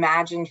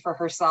imagined for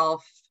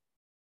herself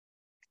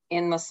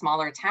in the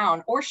smaller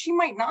town. Or she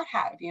might not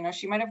have, you know,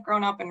 she might have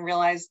grown up and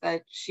realized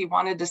that she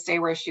wanted to stay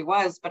where she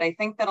was. But I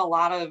think that a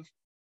lot of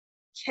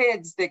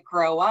kids that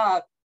grow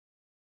up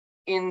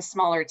in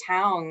smaller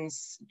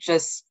towns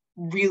just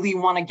really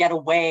want to get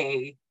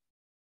away.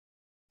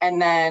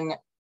 And then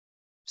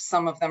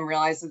some of them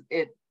realize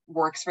it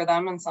works for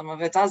them and some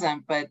of it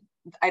doesn't. But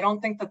I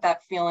don't think that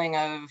that feeling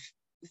of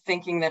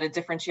thinking that a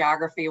different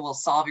geography will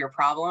solve your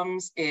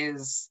problems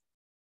is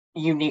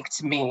unique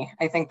to me.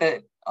 I think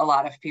that a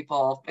lot of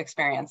people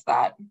experience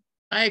that.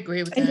 I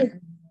agree with that.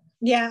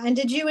 Yeah. And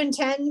did you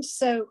intend,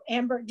 so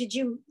Amber, did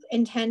you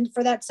intend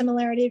for that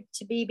similarity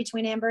to be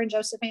between Amber and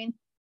Josephine?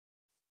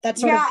 That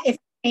sort of, if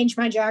I change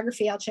my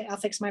geography, I'll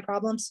fix my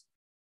problems.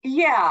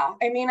 Yeah,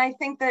 I mean, I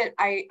think that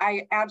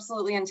I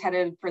absolutely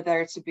intended for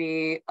there to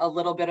be a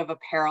little bit of a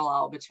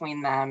parallel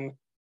between them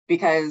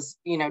because,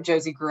 you know,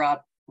 Josie grew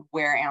up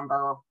where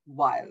Amber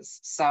was.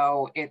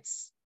 So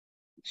it's,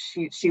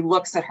 she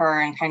looks at her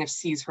and kind of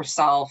sees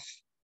herself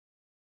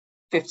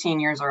 15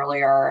 years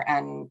earlier,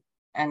 and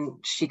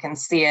she can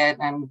see it,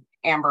 and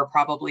Amber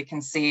probably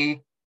can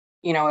see,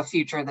 you know, a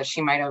future that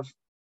she might have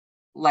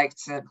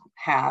liked to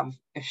have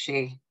if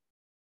she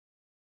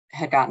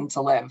had gotten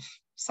to live.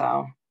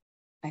 So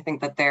I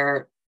think that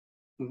they're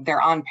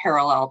on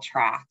parallel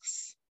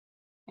tracks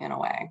in a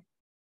way.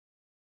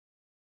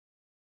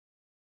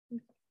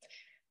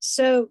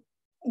 So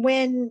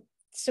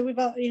we've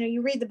all, you know,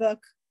 you read the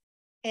book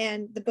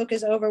and the book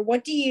is over.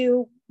 What's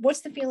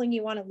the feeling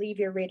you want to leave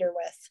your reader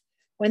with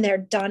when they're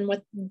done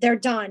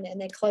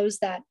and they close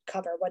that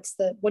cover? What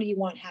do you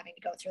want having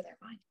to go through their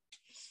mind?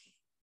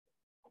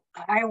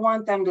 I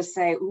want them to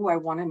say, ooh, I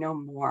want to know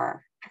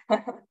more.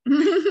 I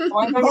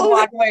want them to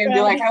walk away and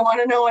be like, I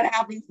want to know what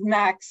happens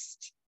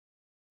next.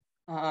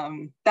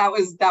 That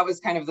was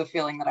kind of the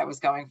feeling that I was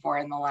going for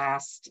in the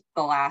last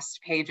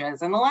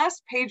pages. And the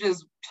last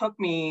pages took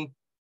me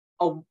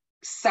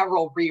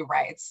several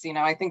rewrites. You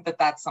know, I think that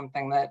that's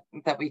something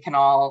that we can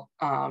all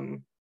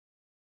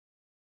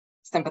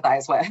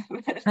sympathize with.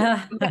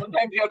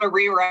 Sometimes you have to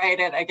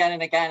rewrite it again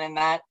and again, and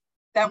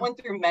that went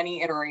through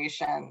many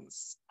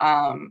iterations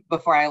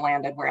before I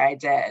landed where I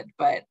did.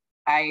 But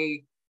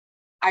I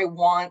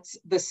want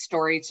the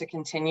story to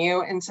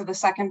continue into the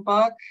second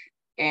book.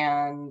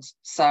 And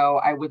so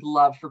I would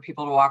love for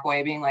people to walk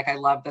away being like, I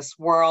love this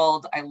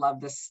world. I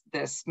love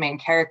this main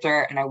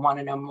character, and I want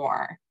to know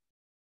more.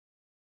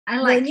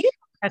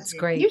 That's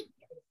great.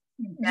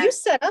 You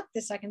set up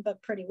the second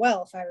book pretty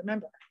well, if I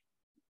remember.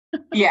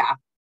 Yeah.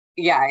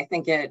 I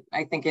think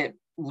it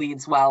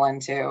leads well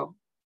into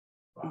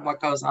what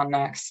goes on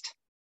next.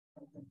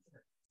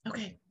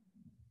 Okay.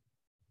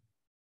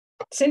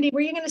 Cindy,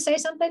 were you going to say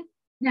something?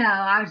 No,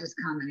 I was just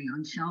commenting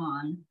on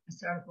Sean. I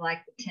sort of like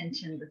the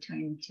tension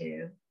between the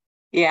two.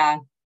 Yeah,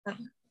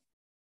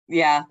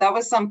 that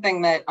was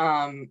something that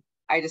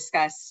I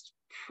discussed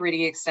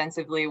pretty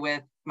extensively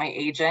with my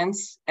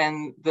agents,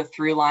 and the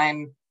through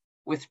line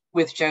with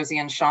Josie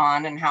and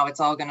Sean, and how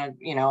it's all gonna,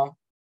 you know,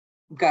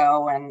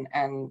 go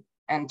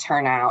and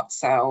turn out.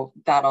 So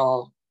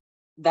that'll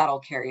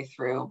carry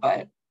through.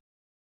 But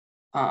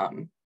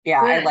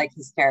yeah, I like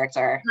his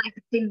character. I like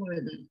to see more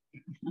of them.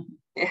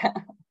 Yeah.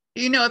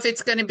 Do you know if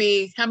it's going to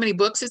be, how many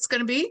books it's going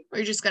to be, or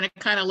you're just going to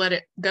kind of let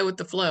it go with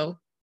the flow?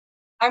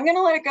 I'm going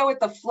to let it go with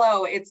the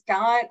flow. It's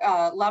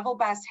got, Level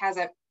Best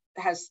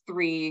has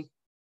 3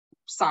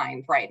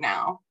 signed right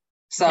now.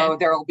 So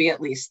there will be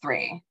at least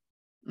 3.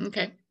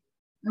 Okay.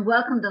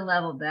 Welcome to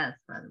Level Best,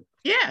 by the way.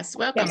 Yes,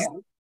 welcome.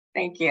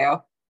 Thank you.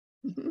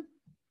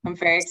 I'm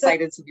very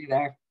excited to be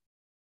there.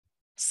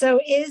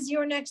 So is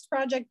your next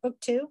project book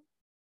 2?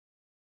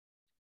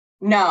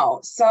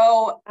 No.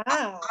 So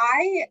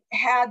I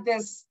had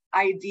this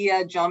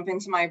idea jump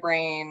into my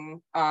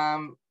brain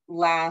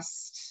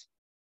last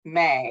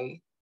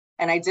May,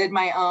 and I did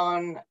my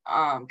own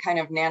kind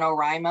of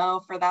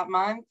NaNoWriMo for that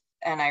month,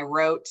 and I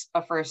wrote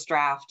a first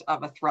draft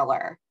of a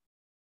thriller.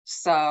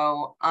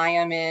 So I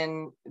am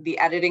in the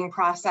editing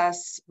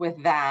process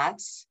with that,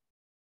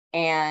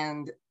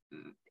 and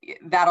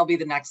that'll be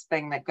the next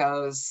thing that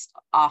goes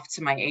off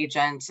to my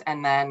agent,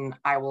 and then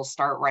I will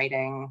start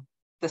writing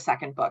the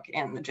second book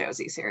in the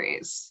Josie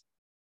series.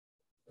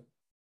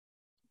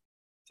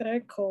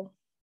 Very cool.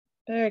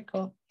 Very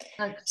cool.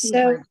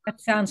 So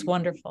that sounds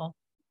wonderful.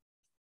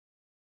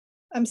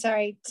 I'm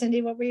sorry,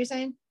 Cindy, what were you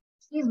saying?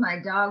 Excuse my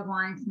dog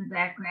whines in the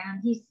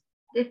background. He's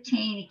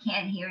 15, he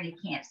can't hear and he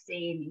can't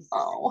see, and he's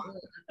oh,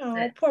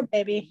 poor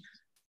baby.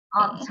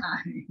 All the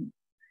time.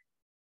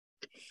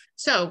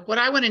 So what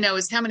I want to know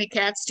is, how many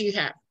cats do you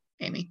have,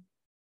 Amy?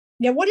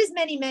 Yeah, what does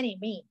many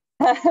mean?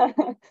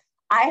 I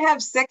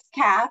have 6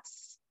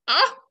 cats.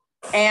 Oh.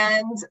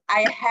 And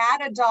I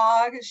had a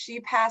dog. She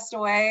passed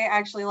away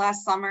actually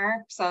last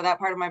summer. So that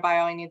part of my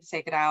bio, I need to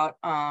take it out.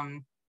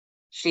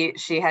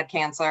 She had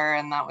cancer,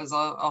 and that was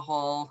a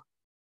whole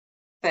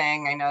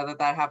thing. I know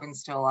that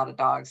happens to a lot of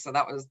dogs. So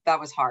that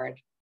was hard.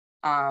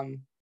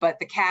 But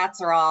the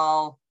cats are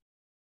all,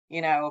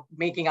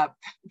 making up,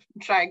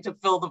 trying to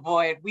fill the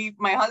void.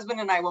 My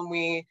husband and I, when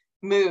we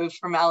moved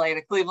from LA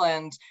to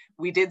Cleveland,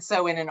 we did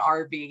so in an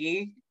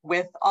RV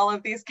with all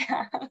of these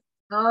cats.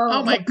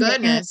 Oh my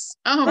goodness.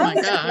 Oh my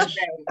gosh.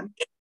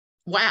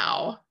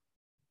 Wow.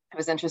 It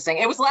was interesting.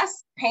 It was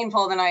less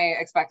painful than I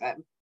expected.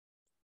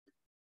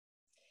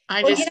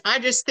 I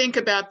just think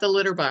about the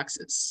litter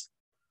boxes,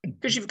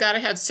 because you've got to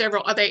have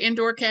several. Are they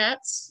indoor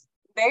cats?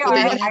 They are.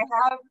 I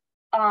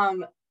have,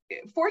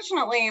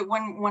 fortunately,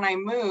 when I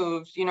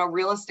moved,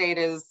 real estate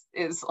is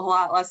a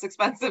lot less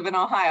expensive in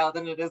Ohio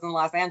than it is in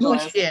Los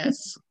Angeles.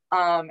 Yes.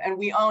 And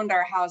we owned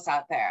our house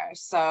out there.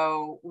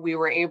 So we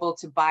were able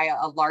to buy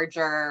a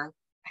larger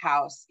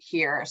house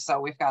here. So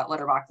we've got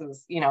litter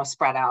boxes,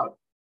 spread out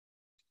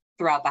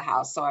throughout the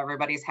house. So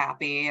everybody's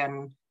happy,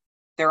 and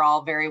they're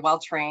all very well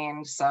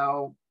trained.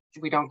 So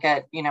we don't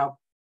get,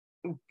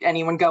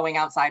 anyone going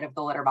outside of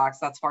the litter box.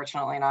 That's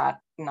fortunately not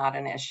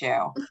an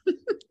issue.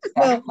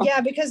 Well,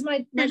 yeah, because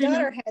my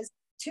daughter has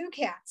 2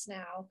 cats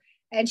now,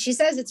 and she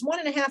says it's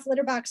 1.5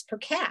 litter box per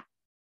cat.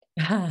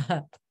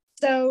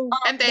 So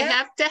and they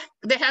have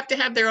to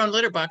have their own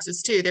litter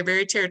boxes too. They're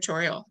very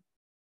territorial.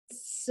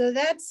 So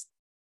that's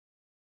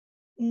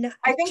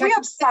I think we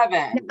have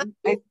 7.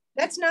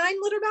 That's 9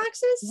 litter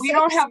boxes? We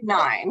don't have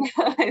 9.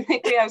 I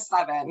think we have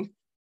 7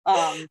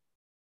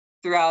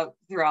 throughout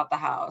the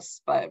house.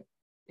 But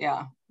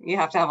yeah, you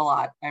have to have a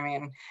lot. I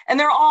mean, and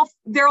they're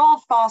all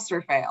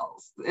foster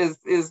fails.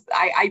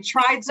 I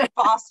tried to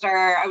foster.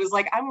 I was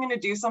like, I'm going to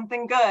do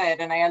something good,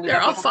 and I ended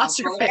up all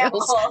foster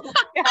fails.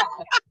 Yeah,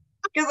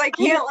 because I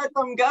can't let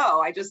them go.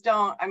 I just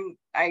don't.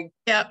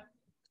 Yep.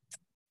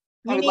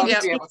 I would love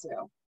to be able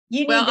to.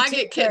 Well, I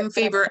get kitten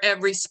fever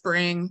every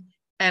spring,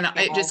 and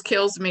it just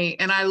kills me.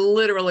 And I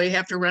literally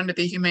have to run to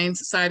the Humane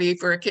Society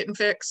for a kitten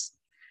fix.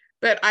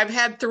 But I've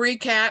had 3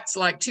 cats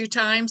like 2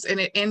 times, and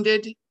it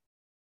ended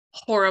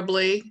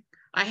horribly.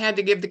 I had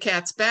to give the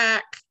cats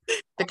back.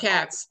 The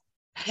cats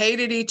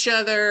hated each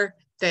other.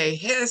 They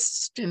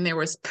hissed, and there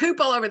was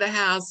poop all over the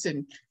house.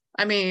 And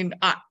I mean,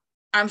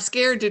 I'm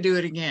scared to do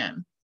it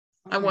again.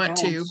 I want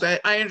to,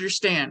 but I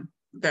understand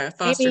the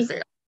foster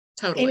fail.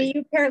 Totally. Amy,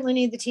 you apparently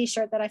need the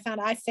t-shirt that I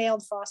found. I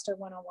failed Foster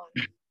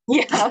 101.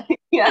 Yeah,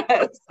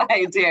 yes,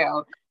 I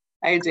do.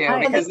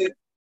 Because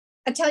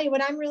I tell you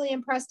what I'm really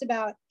impressed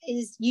about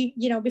is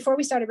before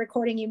we started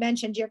recording, you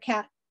mentioned your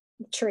cat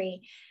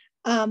tree.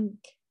 I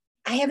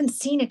haven't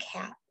seen a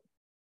cat.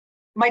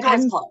 My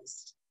door's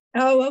closed.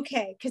 Oh,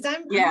 okay. Because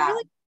I'm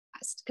really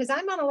impressed, because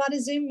I'm on a lot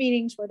of Zoom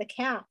meetings where the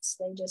cats,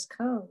 they just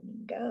come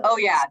and go. Oh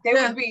yeah, they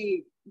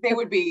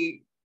would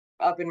be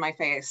up in my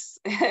face.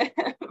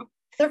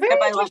 If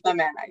I let them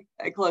in,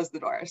 I close the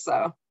door.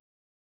 So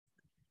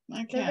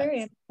they're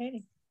very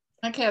entertaining.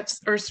 My cats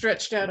are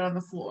stretched out on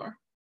the floor.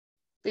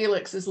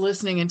 Felix is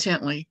listening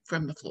intently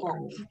from the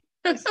floor.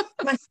 There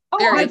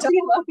he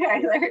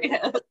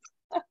is.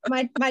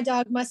 My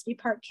dog must be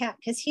part cat,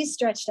 because he's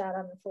stretched out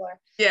on the floor.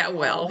 Yeah,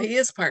 well, he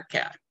is part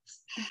cat.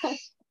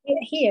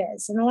 He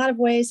is. In a lot of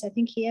ways, I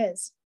think he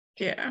is.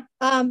 Yeah.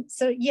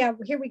 So yeah,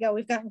 here we go.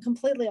 We've gotten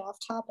completely off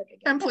topic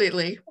again.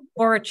 Completely.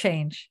 Or a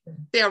change.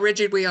 See how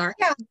rigid we are.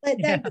 Yeah, but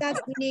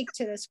that's unique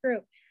to this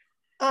group.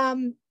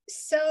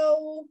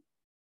 So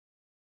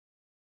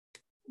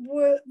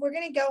we're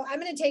gonna go. I'm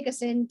gonna take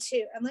us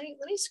into, and let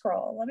me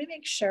scroll. Let me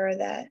make sure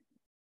that.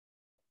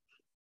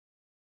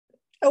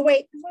 Oh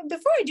wait,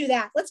 before I do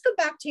that, let's go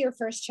back to your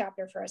first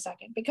chapter for a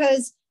second,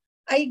 because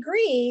I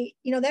agree.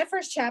 That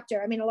first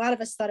chapter, I mean, a lot of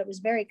us thought it was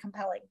very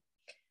compelling.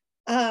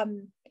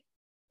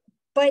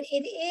 But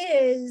it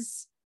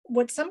is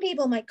what some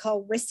people might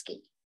call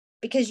risky,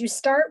 because you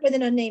start with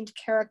an unnamed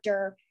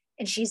character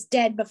and she's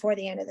dead before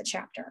the end of the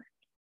chapter.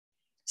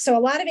 So a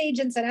lot of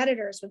agents and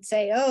editors would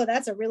say, oh,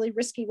 that's a really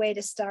risky way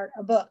to start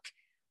a book.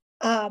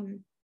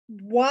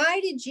 Why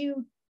did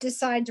you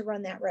decide to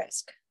run that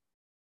risk?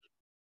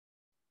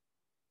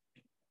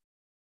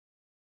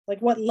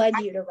 Like, what led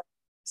you to run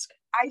that risk?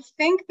 I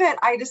think that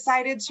I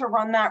decided to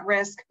run that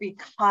risk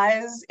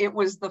because it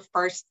was the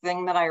first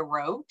thing that I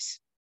wrote.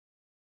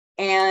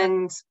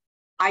 And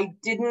I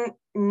didn't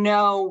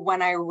know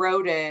when I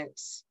wrote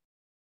it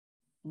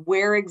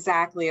where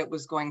exactly it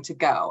was going to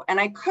go.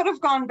 And I could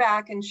have gone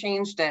back and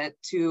changed it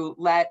to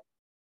let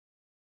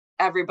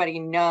everybody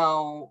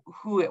know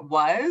who it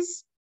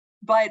was,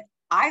 but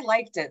I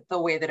liked it the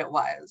way that it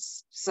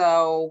was.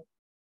 So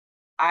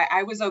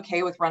I was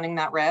okay with running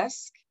that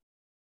risk.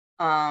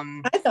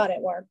 I thought it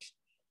worked.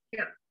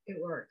 Yeah,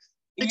 it works.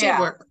 It did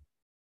work.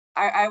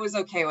 I was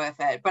okay with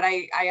it, but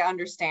I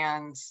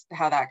understand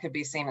how that could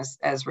be seen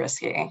as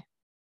risky.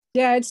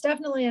 Yeah, it's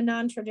definitely a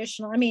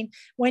non-traditional. I mean,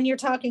 when you're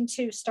talking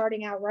to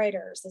starting out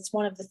writers, it's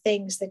one of the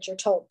things that you're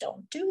told,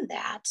 don't do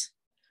that.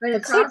 But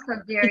it's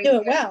also very,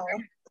 do it well.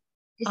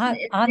 It's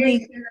very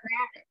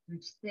cinematic,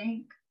 which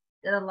think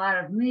that a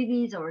lot of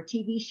movies or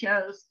TV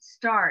shows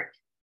start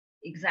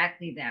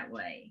exactly that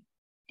way.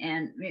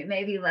 And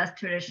maybe less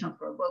traditional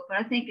for a book, but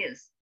I think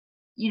it's,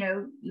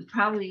 you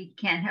probably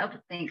can't help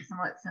but think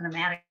somewhat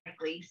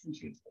cinematically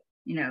since you've,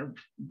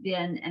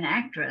 been an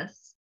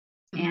actress.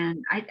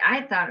 And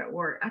I thought it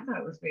worked. I thought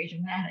it was very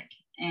dramatic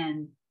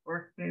and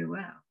worked very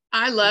well.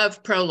 I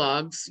love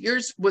prologues.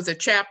 Yours was a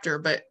chapter,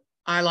 but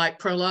I like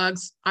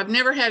prologues. I've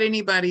never had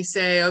anybody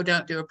say, oh,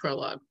 don't do a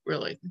prologue,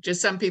 really.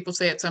 Just some people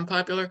say it's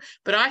unpopular.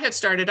 But I have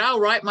started, I'll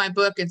write my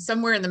book, and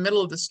somewhere in the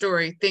middle of the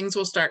story, things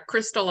will start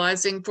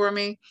crystallizing for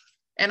me.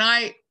 And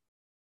I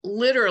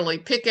literally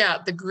pick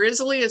out the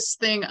grisliest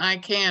thing I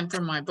can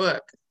from my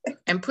book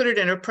and put it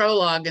in a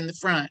prologue in the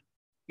front.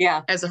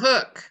 Yeah. As a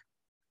hook.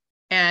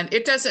 And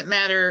it doesn't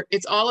matter.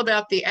 It's all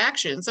about the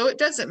action. So it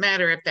doesn't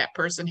matter if that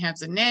person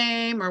has a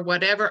name or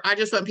whatever. I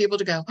just want people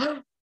to go,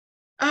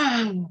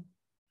 oh,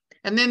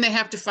 and then they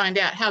have to find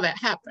out how that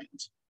happened.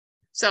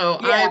 So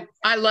yeah.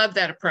 I love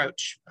that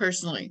approach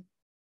personally.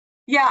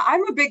 Yeah,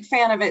 I'm a big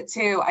fan of it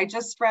too. I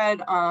just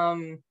read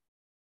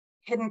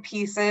Hidden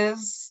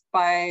Pieces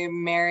by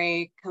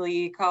Mary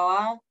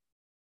Kalikoa,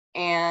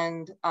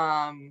 and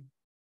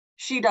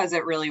she does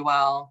it really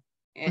well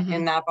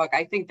in that book.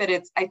 I think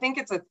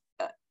it's a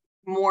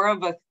more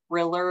of a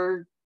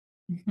thriller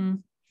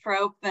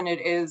trope than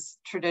it is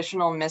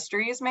traditional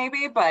mysteries,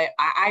 maybe, but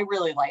I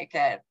really like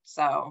it.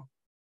 So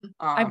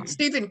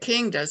Stephen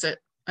King does it,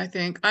 I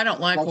think. I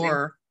don't like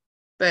horror,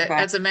 but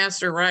as a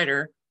master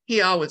writer,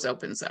 he always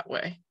opens that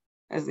way.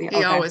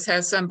 He always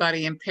has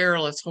somebody in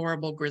perilous,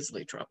 horrible,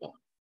 grisly trouble.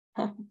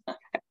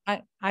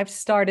 I've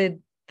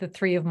started the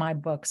 3 of my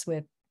books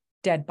with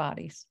dead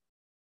bodies.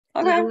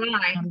 Okay. So do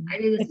I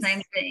do the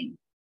same thing.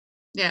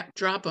 Yeah,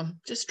 drop them.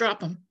 Just drop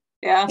them.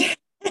 Yeah.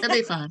 That'd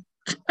be fun.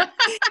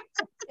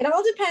 It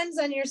all depends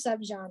on your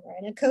subgenre.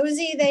 In a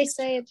cozy, they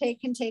say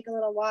it can take a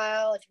little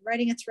while. If you're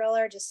writing a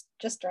thriller, just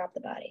drop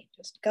the body.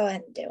 Just go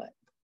ahead and do it.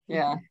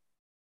 Yeah.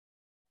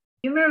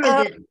 You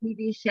remember the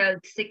TV show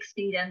 6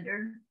 Feet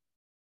Under?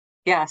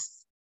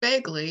 Yes.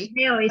 Vaguely.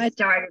 They always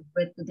started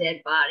with the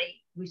dead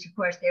body, which of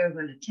course they were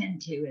going to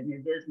tend to in their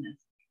business.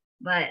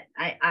 But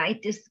I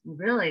just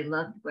really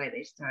loved the way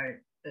they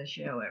started the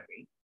show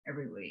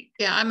every week.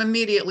 Yeah, I'm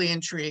immediately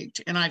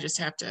intrigued, and I just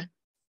have to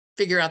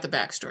figure out the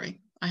backstory.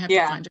 I have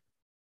to find it.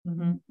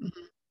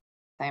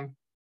 Same.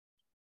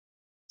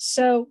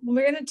 So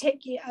we're going to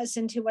take us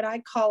into what I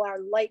call our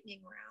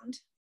lightning round.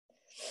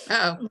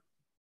 Uh-oh.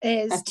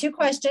 Is 2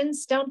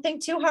 questions. Don't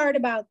think too hard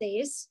about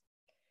these.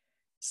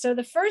 So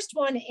the first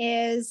one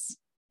is,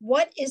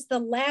 what is the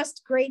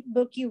last great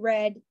book you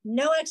read?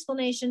 No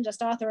explanation,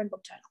 just author and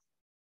book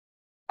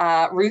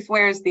title. Ruth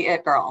Ware's The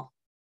It Girl.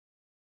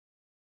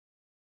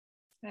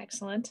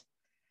 Excellent.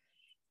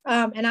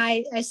 And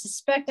I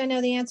suspect I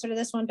know the answer to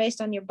this one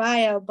based on your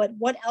bio, but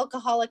what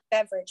alcoholic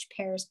beverage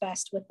pairs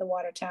best with the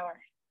water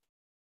tower?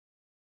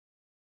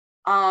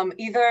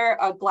 Either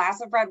a glass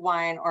of red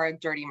wine or a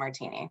dirty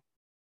martini.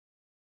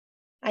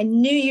 I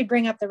knew you'd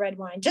bring up the red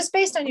wine just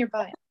based on your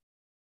bio.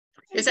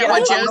 Is that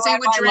what Josie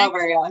would drink?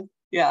 Lover,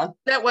 yeah. Is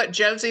that what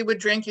Josie would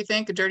drink, you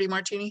think, a dirty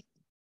martini?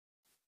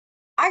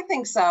 I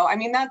think so. I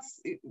mean,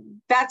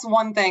 that's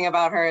one thing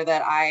about her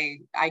that I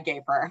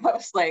gave her. I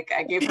was like,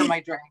 I gave her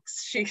my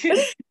drinks. Those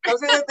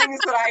are the things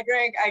that I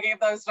drink. I gave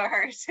those to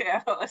her too.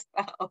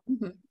 So.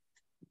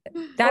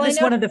 That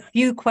is one of the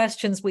few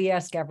questions we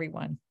ask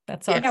everyone.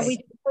 That's our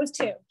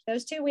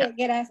those two we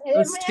get asked,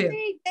 and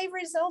they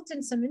result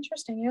in some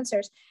interesting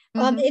answers.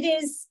 It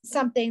is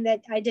something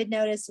that I did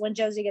notice when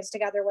Josie gets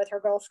together with her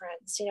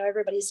girlfriends.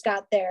 Everybody's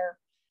got their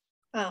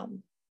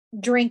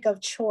drink of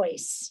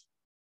choice.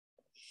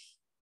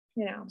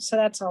 So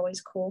that's always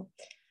cool.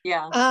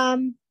 Yeah.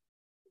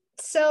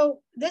 So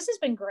this has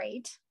been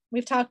great.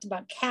 We've talked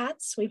about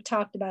cats. We've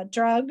talked about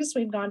drugs.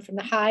 We've gone from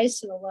the highs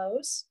to the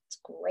lows. It's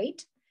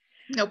great.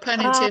 No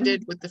pun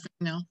intended with the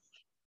no.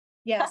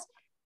 Yes.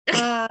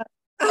 Oh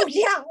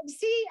yeah.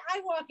 See,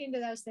 I walk into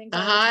those things. The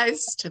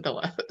highs to the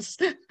lows.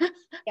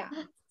 Yeah.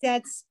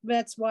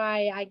 That's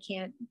why I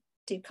can't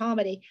do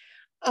comedy.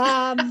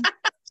 Because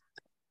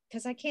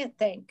I can't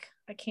think.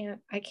 I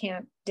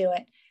can't do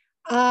it.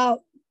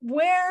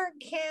 Where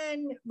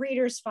can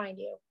readers find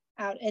you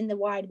out in the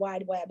wide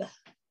web?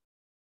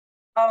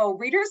 Oh,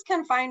 readers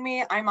can find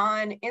me. I'm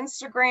on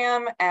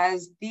Instagram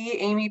as the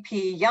Amy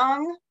P.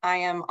 Young. I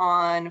am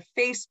on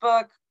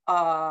Facebook.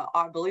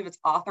 I believe it's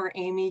author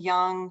Amy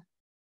Young.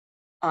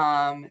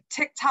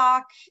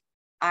 TikTok,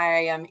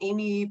 I am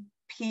Amy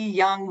P.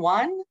 Young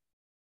 1,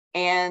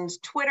 and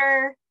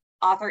Twitter,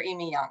 author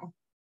Amy Young.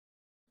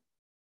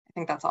 I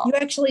think that's all. You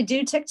actually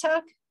do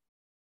TikTok?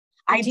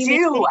 I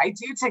do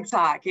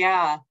TikTok.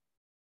 Yeah.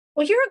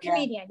 Well, you're a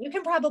comedian. You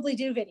can probably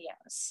do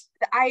videos.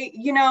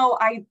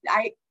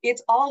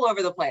 It's all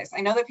over the place.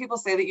 I know that people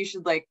say that you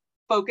should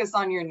focus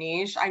on your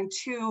niche. I'm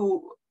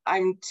too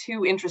I'm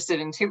too interested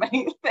in too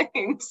many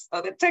things.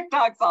 So the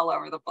TikTok's all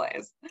over the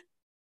place.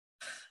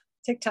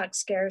 TikTok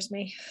scares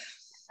me.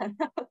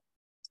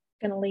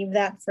 Gonna leave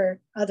that for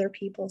other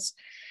people's.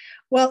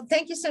 Well,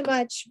 thank you so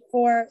much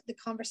for the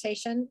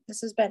conversation.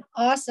 This has been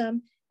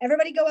awesome.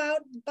 Everybody go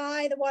out,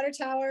 buy The Water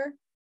Tower.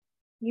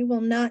 You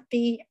will not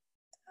be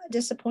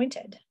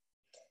disappointed.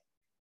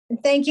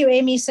 And thank you,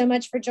 Amy, so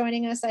much for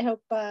joining us. I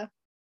hope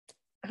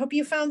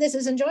you found this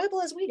as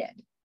enjoyable as we did.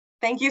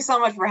 Thank you so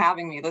much for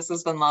having me. This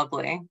has been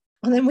lovely.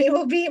 And then we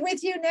will be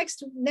with you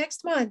next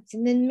month.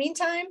 And in the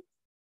meantime,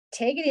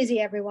 take it easy,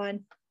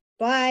 everyone.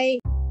 Bye.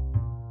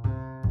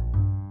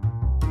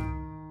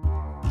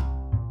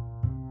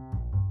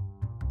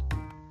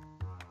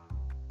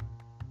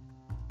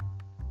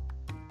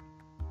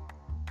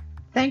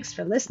 Thanks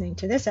for listening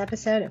to this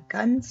episode of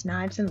Guns,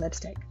 Knives, and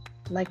Lipstick.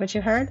 Like what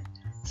you heard?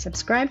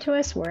 Subscribe to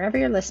us wherever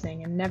you're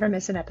listening and never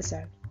miss an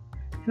episode.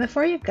 And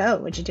before you go,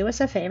 would you do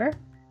us a favor?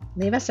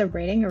 Leave us a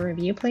rating or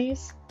review,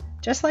 please.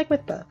 Just like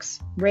with books,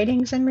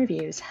 ratings and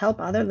reviews help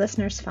other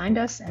listeners find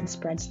us and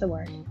spreads the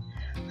word.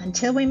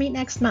 Until we meet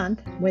next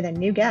month with a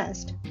new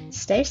guest,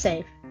 stay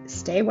safe,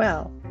 stay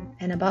well,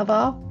 and above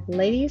all,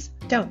 ladies,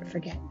 don't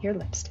forget your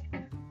lipstick.